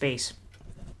another space.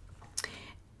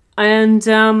 And,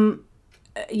 and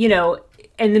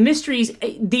the mysteries,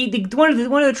 one of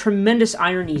the tremendous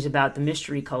ironies about the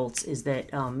mystery cults is that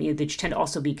they tend to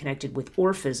also be connected with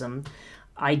Orphism,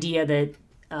 idea that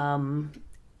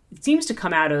it seems to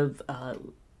come out of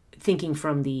thinking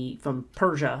from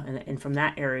Persia and from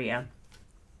that area.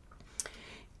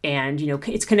 And,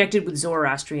 it's connected with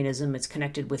Zoroastrianism, it's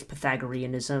connected with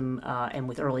Pythagoreanism, and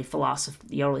with the early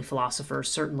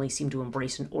philosophers certainly seem to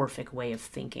embrace an Orphic way of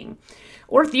thinking.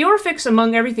 The Orphics,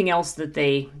 among everything else that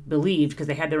they believed, because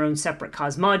they had their own separate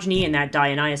cosmogony, and that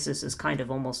Dionysus is kind of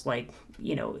almost like,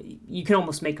 you can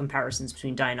almost make comparisons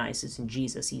between Dionysus and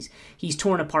Jesus. He's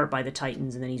torn apart by the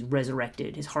Titans, and then he's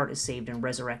resurrected. His heart is saved and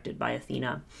resurrected by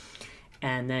Athena.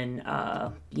 And then,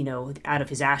 out of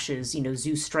his ashes,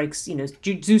 Zeus strikes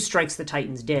the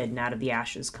Titans dead, and out of the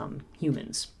ashes come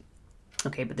humans.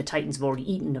 Okay, but the Titans have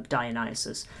already eaten up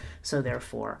Dionysus, so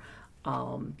therefore,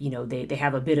 they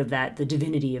have a bit of that, the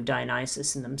divinity of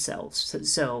Dionysus in themselves.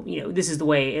 So this is the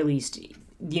way, at least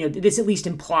this at least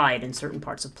implied in certain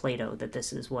parts of Plato that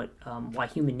this is what why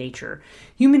human nature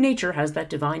has that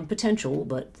divine potential,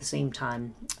 but at the same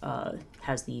time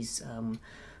has these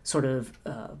sort of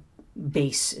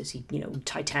base,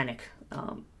 titanic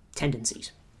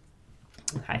tendencies.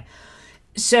 Okay.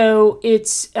 So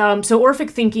it's Orphic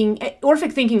thinking.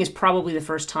 Orphic thinking is probably the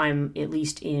first time, at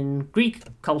least in Greek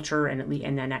culture and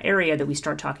in that area, that we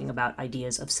start talking about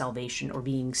ideas of salvation or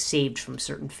being saved from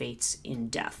certain fates in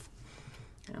death.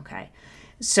 Okay,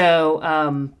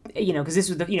 so because this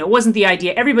was it wasn't the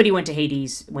idea. Everybody went to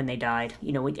Hades when they died.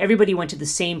 Everybody went to the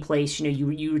same place.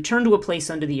 You return to a place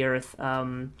under the earth.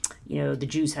 The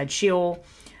Jews had Sheol.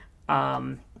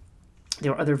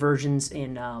 There were other versions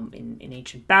in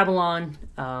ancient Babylon.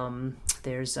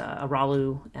 There's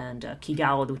Aralu and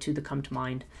Kigal, the two that come to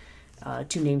mind,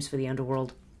 two names for the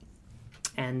underworld.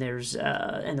 And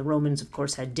and the Romans, of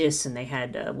course, had Dis, and they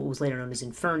had what was later known as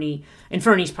Inferni.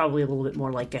 Inferni is probably a little bit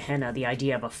more like Gehenna, the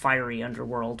idea of a fiery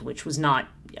underworld, which was not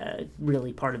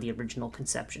really part of the original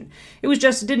conception. It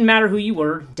didn't matter who you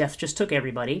were, death just took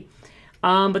everybody.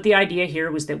 But the idea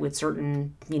here was that with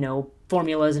certain,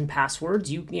 formulas and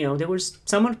passwords, there was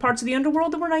some parts of the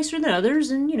underworld that were nicer than others,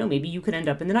 and, maybe you could end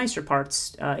up in the nicer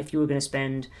parts if you were going to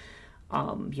spend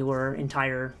your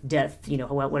entire death,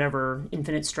 whatever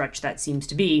infinite stretch that seems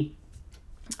to be,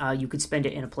 you could spend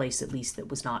it in a place at least that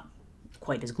was not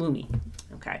quite as gloomy.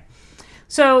 Okay.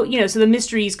 So, so the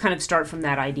mysteries kind of start from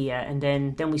that idea, and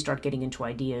then we start getting into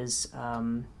ideas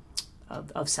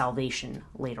of salvation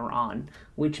later on,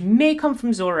 which may come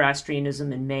from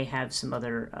Zoroastrianism and may have some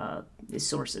other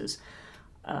sources.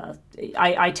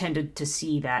 I tended to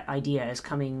see that idea as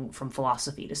coming from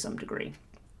philosophy to some degree,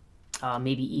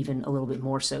 maybe even a little bit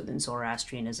more so than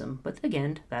Zoroastrianism. But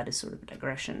again, that is sort of a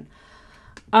digression.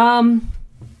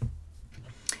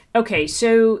 Okay,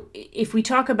 so if we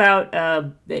talk about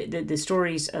the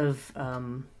stories of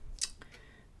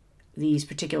these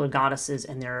particular goddesses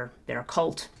and their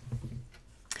cult,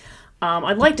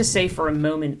 I'd like to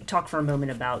talk for a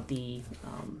moment about the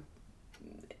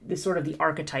sort of the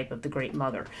archetype of the Great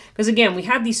Mother. Because again, we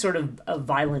have these sort of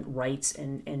violent rites,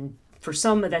 and for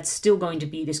some there's going to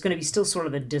be still sort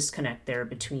of a disconnect there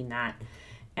between that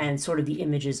and sort of the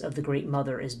images of the Great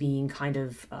Mother as being kind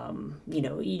of,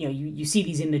 you see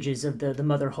these images of the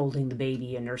mother holding the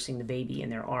baby and nursing the baby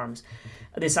in their arms.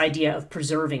 This idea of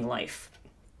preserving life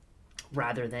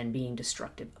rather than being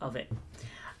destructive of it.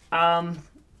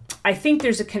 I think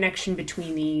there's a connection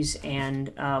between these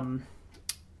and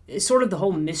sort of the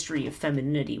whole mystery of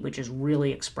femininity, which is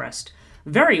really expressed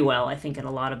very well, I think, in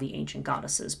a lot of the ancient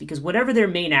goddesses, because whatever their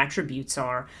main attributes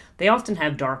are, they often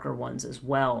have darker ones as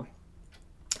well.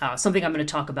 Something I'm going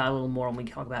to talk about a little more when we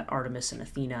talk about Artemis and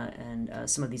Athena and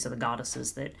some of these other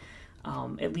goddesses that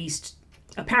at least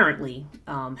apparently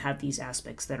have these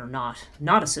aspects that are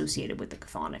not associated with the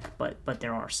chthonic, but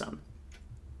there are some.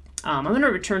 I'm going to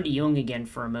return to Jung again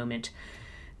for a moment.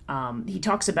 He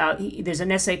talks about, there's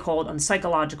an essay called On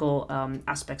Psychological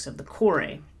Aspects of the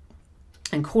Chore.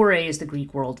 And chore is the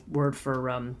Greek word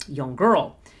for young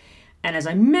girl. And as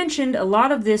I mentioned, a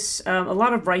lot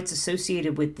of rites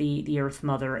associated with the Earth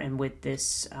Mother and with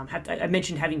this, I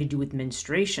mentioned having to do with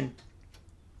menstruation.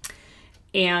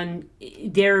 And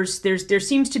there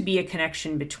seems to be a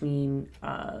connection between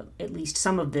at least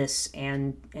some of this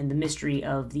and the mystery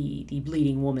of the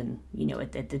bleeding woman,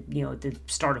 at the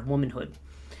start of womanhood.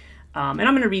 And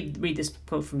I'm going to read this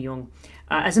quote from Jung.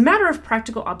 As a matter of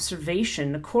practical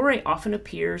observation, the chore often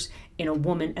appears in a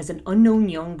woman as an unknown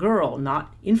young girl,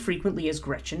 not infrequently as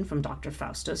Gretchen from Dr.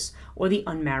 Faustus, or the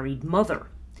unmarried mother.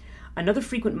 Another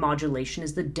frequent modulation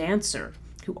is the dancer,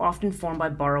 who often form by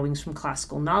borrowings from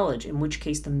classical knowledge, in which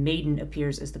case the maiden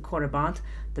appears as the corybanth,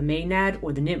 the maenad,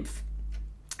 or the nymph.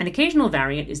 An occasional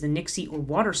variant is the nixie or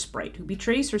water sprite, who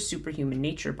betrays her superhuman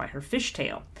nature by her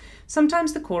fishtail.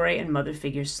 Sometimes the chore and mother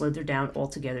figures slither down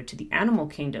altogether to the animal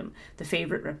kingdom, the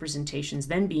favorite representations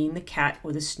then being the cat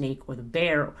or the snake or the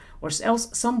bear, or else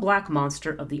some black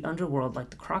monster of the underworld like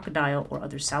the crocodile or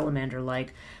other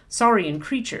salamander-like saurian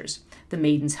creatures. The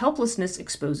maiden's helplessness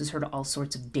exposes her to all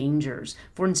sorts of dangers,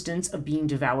 for instance, of being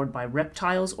devoured by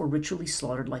reptiles or ritually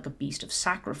slaughtered like a beast of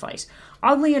sacrifice.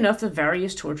 Oddly enough, the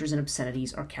various tortures and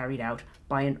obscenities are carried out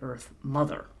by an Earth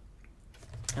Mother.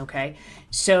 Okay,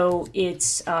 so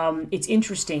it's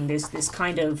interesting, this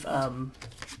kind of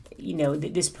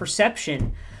this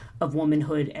perception of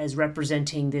womanhood as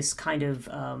representing this kind of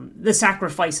the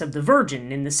sacrifice of the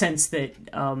virgin, in the sense that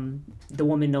the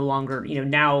woman no longer,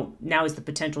 now is the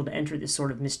potential to enter this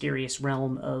sort of mysterious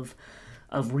realm of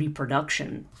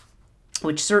reproduction,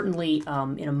 which certainly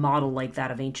in a model like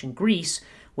that of ancient Greece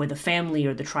where the family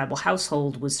or the tribal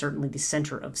household was certainly the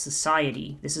center of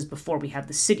society. This is before we have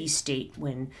the city-state,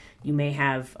 when you may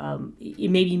have, it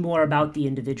may be more about the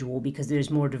individual because there's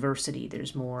more diversity,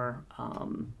 there's more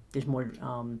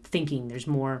thinking, there's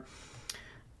more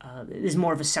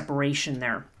of a separation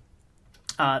there.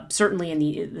 Certainly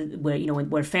in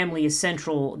where family is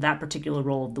central, that particular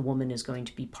role of the woman is going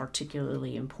to be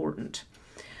particularly important.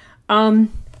 But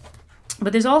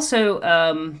there's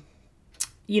also,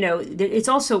 it's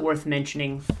also worth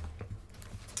mentioning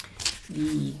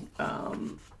the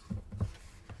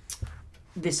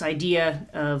this idea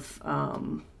of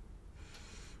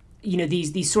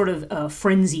these sort of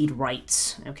frenzied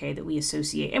rites, okay, that we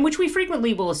associate, and which we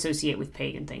frequently will associate with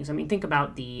pagan things. I mean, think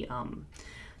about the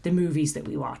movies that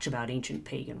we watch about ancient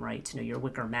pagan rites. Your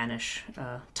Wickermanish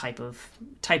type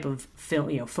of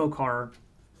film, folk horror,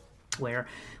 where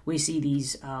we see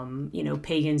these,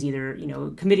 pagans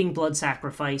either, committing blood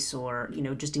sacrifice or,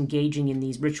 just engaging in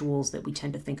these rituals that we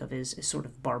tend to think of as sort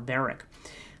of barbaric,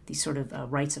 these sort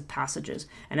of rites of passages.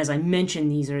 And as I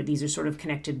mentioned, these are sort of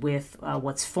connected with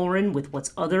what's foreign, with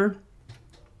what's other.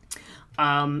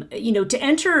 To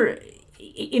enter,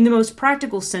 in the most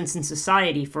practical sense in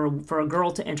society, for a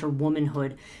girl to enter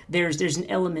womanhood, there's an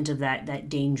element of that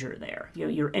danger there.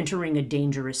 You're entering a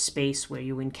dangerous space where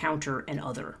you encounter an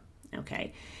other.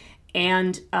 Okay,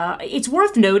 and it's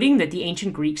worth noting that the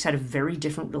ancient Greeks had a very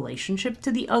different relationship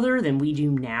to the other than we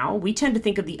do now. We tend to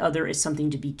think of the other as something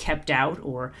to be kept out,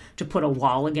 or to put a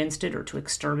wall against it, or to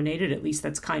exterminate it. At least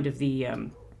that's kind of the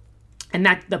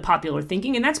popular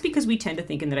thinking, and that's because we tend to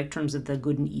think in the terms of the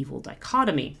good and evil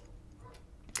dichotomy.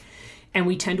 And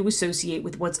we tend to associate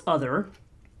with what's other,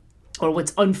 or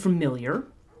what's unfamiliar,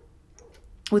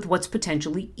 with what's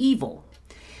potentially evil.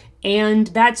 And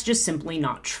that's just simply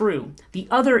not true. The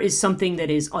other is something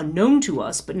that is unknown to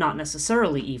us, but not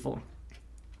necessarily evil.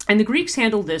 And the Greeks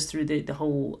handled this through the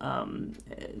whole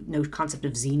concept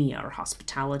of xenia, or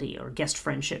hospitality, or guest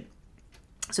friendship.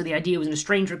 So the idea was, when a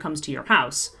stranger comes to your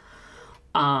house,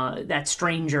 that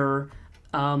stranger,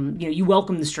 you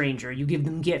welcome the stranger, you give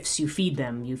them gifts, you feed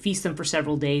them, you feast them for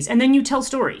several days, and then you tell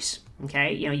stories.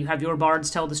 Okay, you have your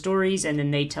bards tell the stories, and then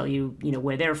they tell you,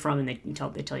 where they're from, and they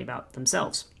tell you about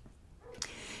themselves.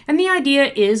 And the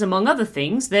idea is, among other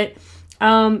things, that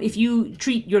if you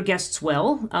treat your guests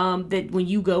well, that when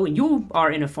you go and you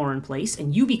are in a foreign place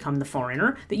and you become the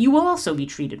foreigner, that you will also be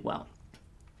treated well.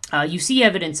 You see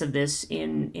evidence of this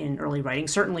in early writing.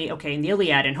 Certainly, in the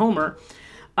Iliad and Homer,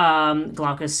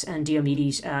 Glaucus and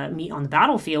Diomedes meet on the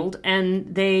battlefield,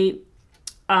 and they,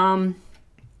 and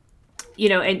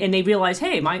they realize,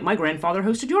 hey, my grandfather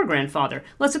hosted your grandfather.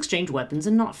 Let's exchange weapons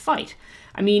and not fight.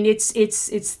 I mean, and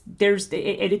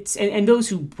those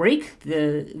who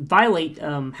violate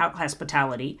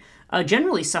hospitality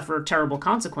generally suffer terrible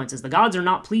consequences. The gods are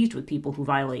not pleased with people who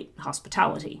violate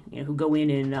hospitality, who go in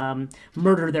and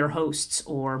murder their hosts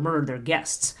or murder their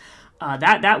guests.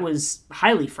 That was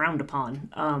highly frowned upon.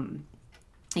 And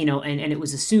it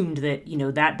was assumed that,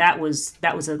 that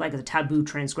was like a taboo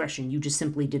transgression. You just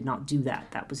simply did not do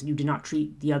that. You did not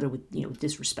treat the other with,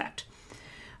 disrespect.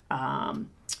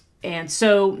 And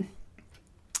so,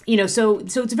 so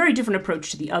it's a very different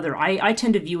approach to the other. I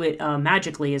tend to view it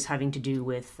magically as having to do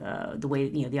with the way,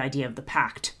 the idea of the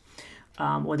pact,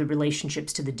 or the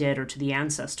relationships to the dead or to the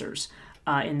ancestors,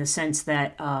 in the sense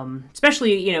that,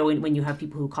 especially, when you have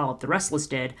people who call it the restless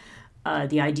dead,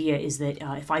 the idea is that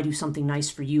if I do something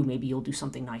nice for you, maybe you'll do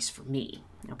something nice for me.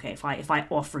 Okay, if I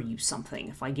offer you something,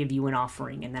 if I give you an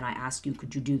offering, and then I ask you,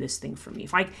 could you do this thing for me?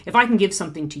 If I can give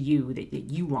something to you that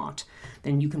you want,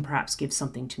 then you can perhaps give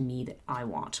something to me that I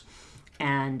want.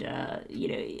 And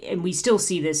and we still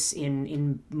see this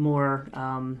in more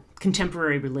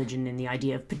contemporary religion, in the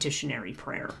idea of petitionary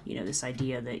prayer. This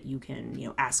idea that you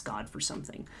can ask God for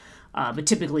something. But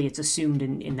typically it's assumed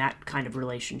in that kind of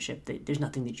relationship that there's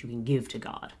nothing that you can give to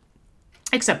God,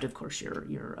 except, of course, your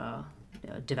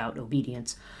devout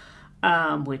obedience,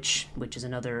 which is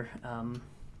another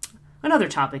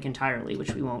topic entirely,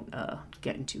 which we won't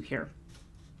get into here.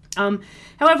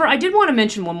 However, I did want to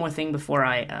mention one more thing before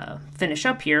I finish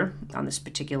up here on this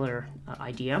particular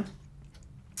idea.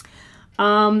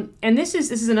 And this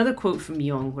is another quote from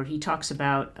Jung, where he talks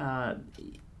about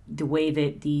the way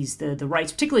that the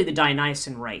rites, particularly the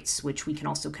Dionysian rites, which we can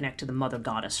also connect to the mother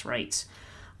goddess rites,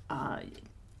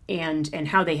 and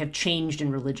how they have changed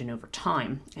in religion over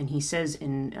time. And he says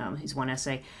in his one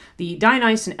essay, the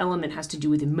Dionysian element has to do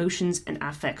with emotions and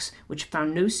affects, which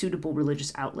found no suitable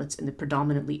religious outlets in the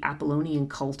predominantly Apollonian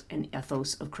cult and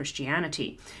ethos of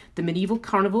Christianity. The medieval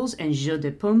carnivals and jeux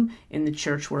de paume in the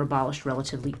church were abolished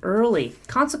relatively early.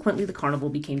 Consequently, the carnival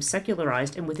became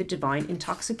secularized, and with it divine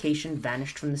intoxication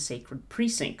vanished from the sacred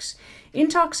precincts.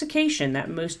 Intoxication, that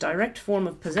most direct form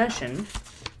of possession,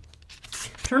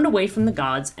 turned away from the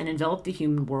gods and enveloped the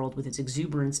human world with its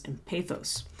exuberance and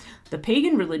pathos. The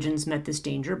pagan religions met this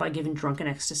danger by giving drunken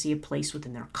ecstasy a place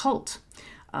within their cult,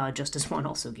 just as one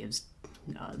also gives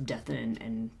death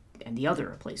and the other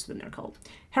a place within their cult.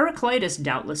 Heraclitus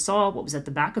doubtless saw what was at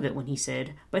the back of it when he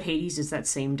said, "But Hades is that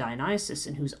same Dionysus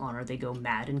in whose honor they go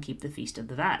mad and keep the feast of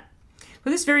the vat." For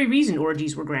this very reason,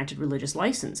 orgies were granted religious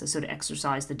license, as so to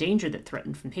exorcise the danger that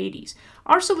threatened from Hades.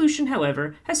 Our solution,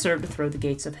 however, has served to throw the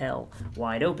gates of hell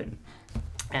wide open.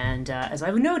 And as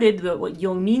I've noted, what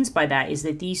Jung means by that is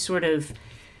that these sort of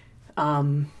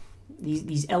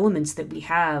these elements that we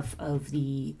have of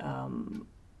the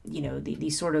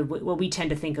these sort of what we tend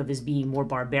to think of as being more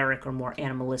barbaric or more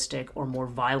animalistic or more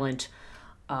violent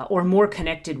or more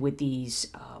connected with these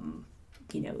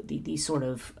these sort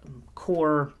of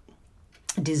core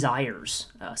desires,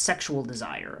 sexual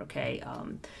desire, okay?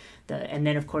 And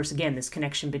then, of course, again, this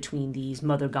connection between these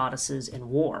mother goddesses and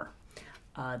war.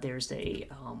 There's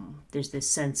this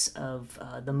sense of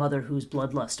the mother whose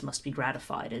bloodlust must be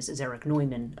gratified, as Erich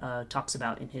Neumann talks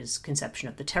about in his conception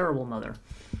of the terrible mother.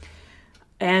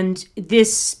 And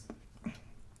this,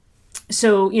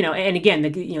 so, and again,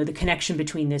 the connection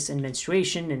between this and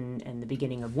menstruation and the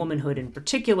beginning of womanhood in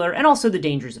particular, and also the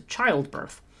dangers of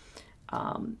childbirth.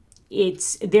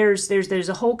 There's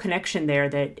a whole connection there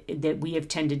that we have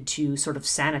tended to sort of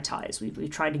sanitize. We've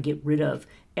tried to get rid of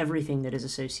everything that is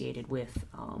associated with,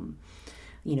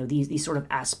 these sort of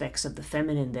aspects of the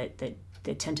feminine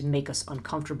that tend to make us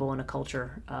uncomfortable in a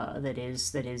culture that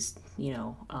is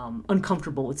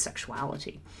uncomfortable with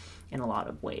sexuality in a lot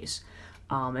of ways.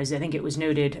 As I think it was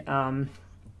noted,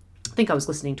 I think I was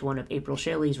listening to one of April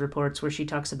Shaley's reports where she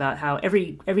talks about how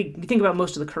you think about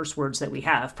most of the curse words that we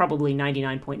have, probably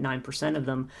 99.9% of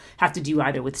them have to do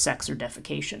either with sex or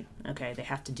defecation. Okay, they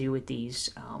have to do with these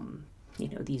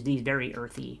these very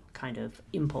earthy kind of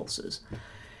impulses.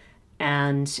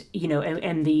 And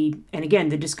again,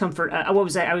 the discomfort. I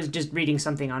was just reading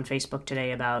something on Facebook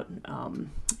today about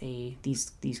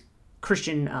these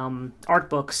Christian art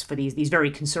books for these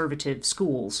very conservative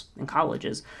schools and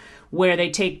colleges, where they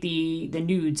take the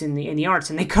nudes in the arts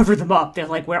and they cover them up. They're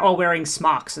like, we're all wearing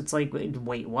smocks. It's like,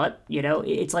 wait, what?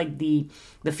 It's like the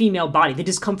female body, the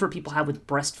discomfort people have with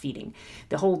breastfeeding,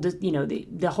 the whole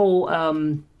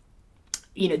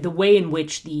the way in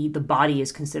which the body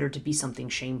is considered to be something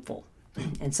shameful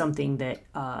and something that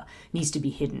needs to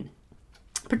be hidden,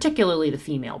 particularly the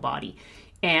female body,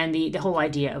 and the whole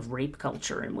idea of rape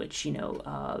culture, in which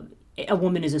a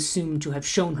woman is assumed to have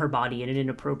shown her body in an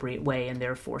inappropriate way, and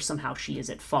therefore somehow she is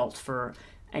at fault for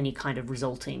any kind of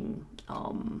resulting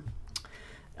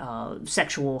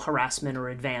sexual harassment or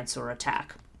advance or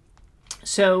attack.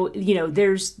 So,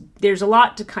 there's a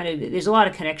lot of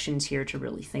connections here to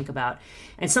really think about.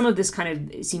 And some of this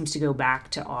kind of seems to go back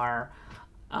to our,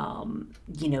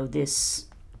 these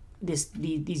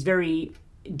very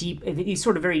deep, these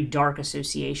sort of very dark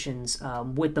associations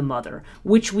with the mother,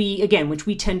 which we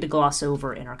tend to gloss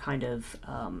over in our kind of,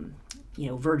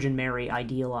 Virgin Mary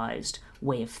idealized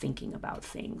way of thinking about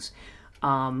things.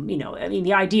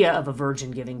 The idea of a virgin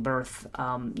giving birth,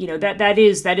 that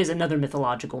is another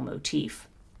mythological motif,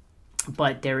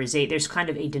 but there's kind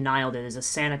of a denial, that is a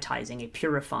sanitizing, a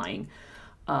purifying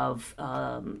of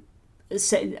a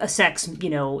sex,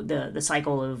 the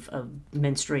cycle of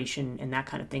menstruation and that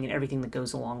kind of thing, and everything that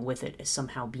goes along with it, as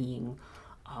somehow being,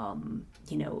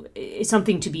 it's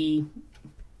something to be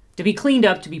cleaned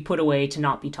up, to be put away, to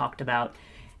not be talked about.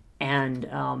 And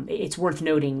it's worth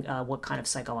noting what kind of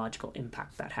psychological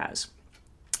impact that has.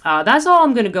 That's all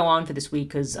I'm going to go on for this week,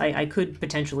 because I could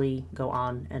potentially go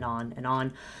on and on and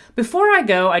on. Before I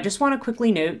go, I just want to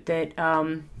quickly note that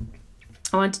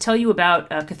I want to tell you about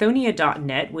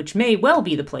Chthoniya.net, which may well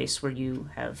be the place where you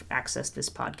have accessed this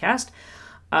podcast.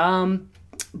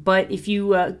 But if you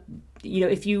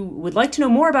would like to know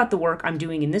more about the work I'm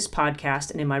doing in this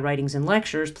podcast and in my writings and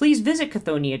lectures, please visit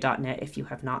Chthoniya.net if you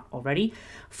have not already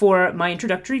for my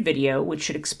introductory video, which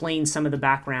should explain some of the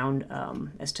background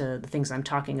as to the things I'm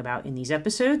talking about in these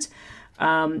episodes.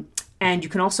 And you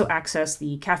can also access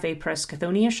the Cafe Press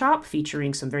Chthoniya shop,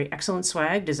 featuring some very excellent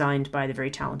swag designed by the very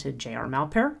talented J.R.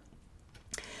 Malper.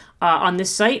 On this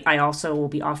site, I also will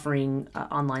be offering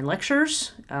online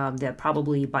lectures that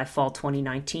probably by fall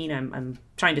 2019. I'm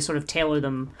trying to sort of tailor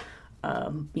them,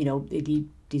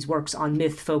 these works on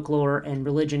myth, folklore, and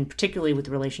religion, particularly with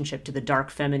relationship to the dark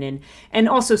feminine, and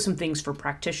also some things for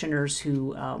practitioners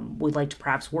who would like to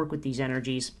perhaps work with these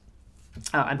energies.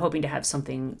 I'm hoping to have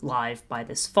something live by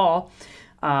this fall.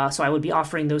 So I would be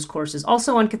offering those courses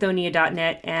also on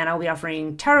Chthoniya.net, and I'll be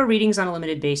offering tarot readings on a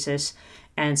limited basis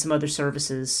and some other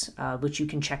services, which you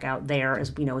can check out there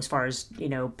as far as,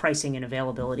 pricing and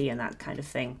availability and that kind of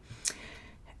thing.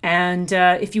 And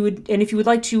if you would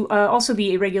like to also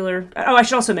be a regular, I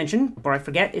should also mention, before I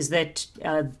forget, is that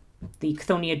the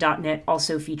Chthoniya.net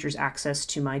also features access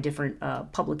to my different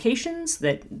publications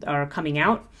that are coming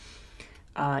out,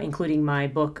 including my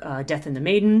book, Death and the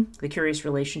Maiden, The Curious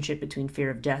Relationship Between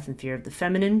Fear of Death and Fear of the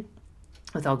Feminine,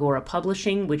 with Algora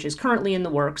Publishing, which is currently in the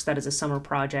works. That is a summer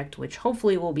project, which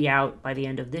hopefully will be out by the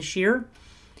end of this year.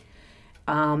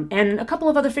 And a couple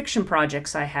of other fiction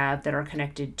projects I have that are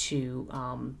connected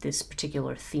to this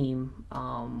particular theme.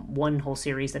 One whole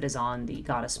series that is on the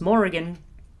goddess Morrigan,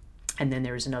 and then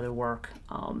there's another work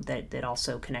that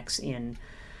also connects in,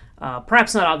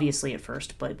 perhaps not obviously at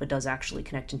first, but does actually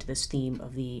connect into this theme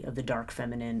of the dark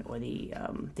feminine or the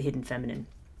hidden feminine.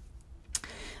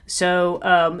 So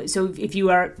if you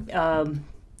are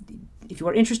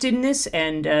interested in this,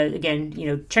 and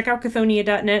again, check out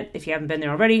Chthoniya.net if you haven't been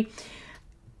there already.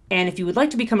 And if you would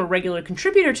like to become a regular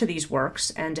contributor to these works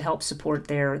and to help support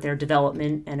their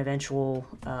development and eventual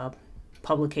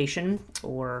publication,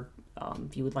 or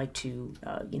if you would like to,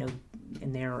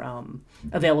 in their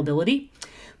availability,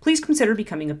 please consider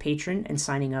becoming a patron and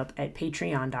signing up at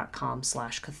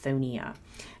patreon.com/Chthoniya.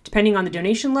 Depending on the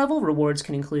donation level, rewards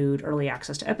can include early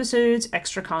access to episodes,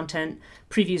 extra content,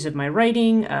 previews of my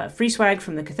writing, free swag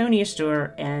from the Chthoniya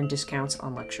store, and discounts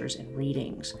on lectures and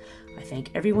readings. I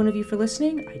thank every one of you for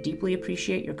listening. I deeply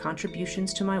appreciate your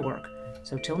contributions to my work.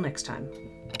 So till next time.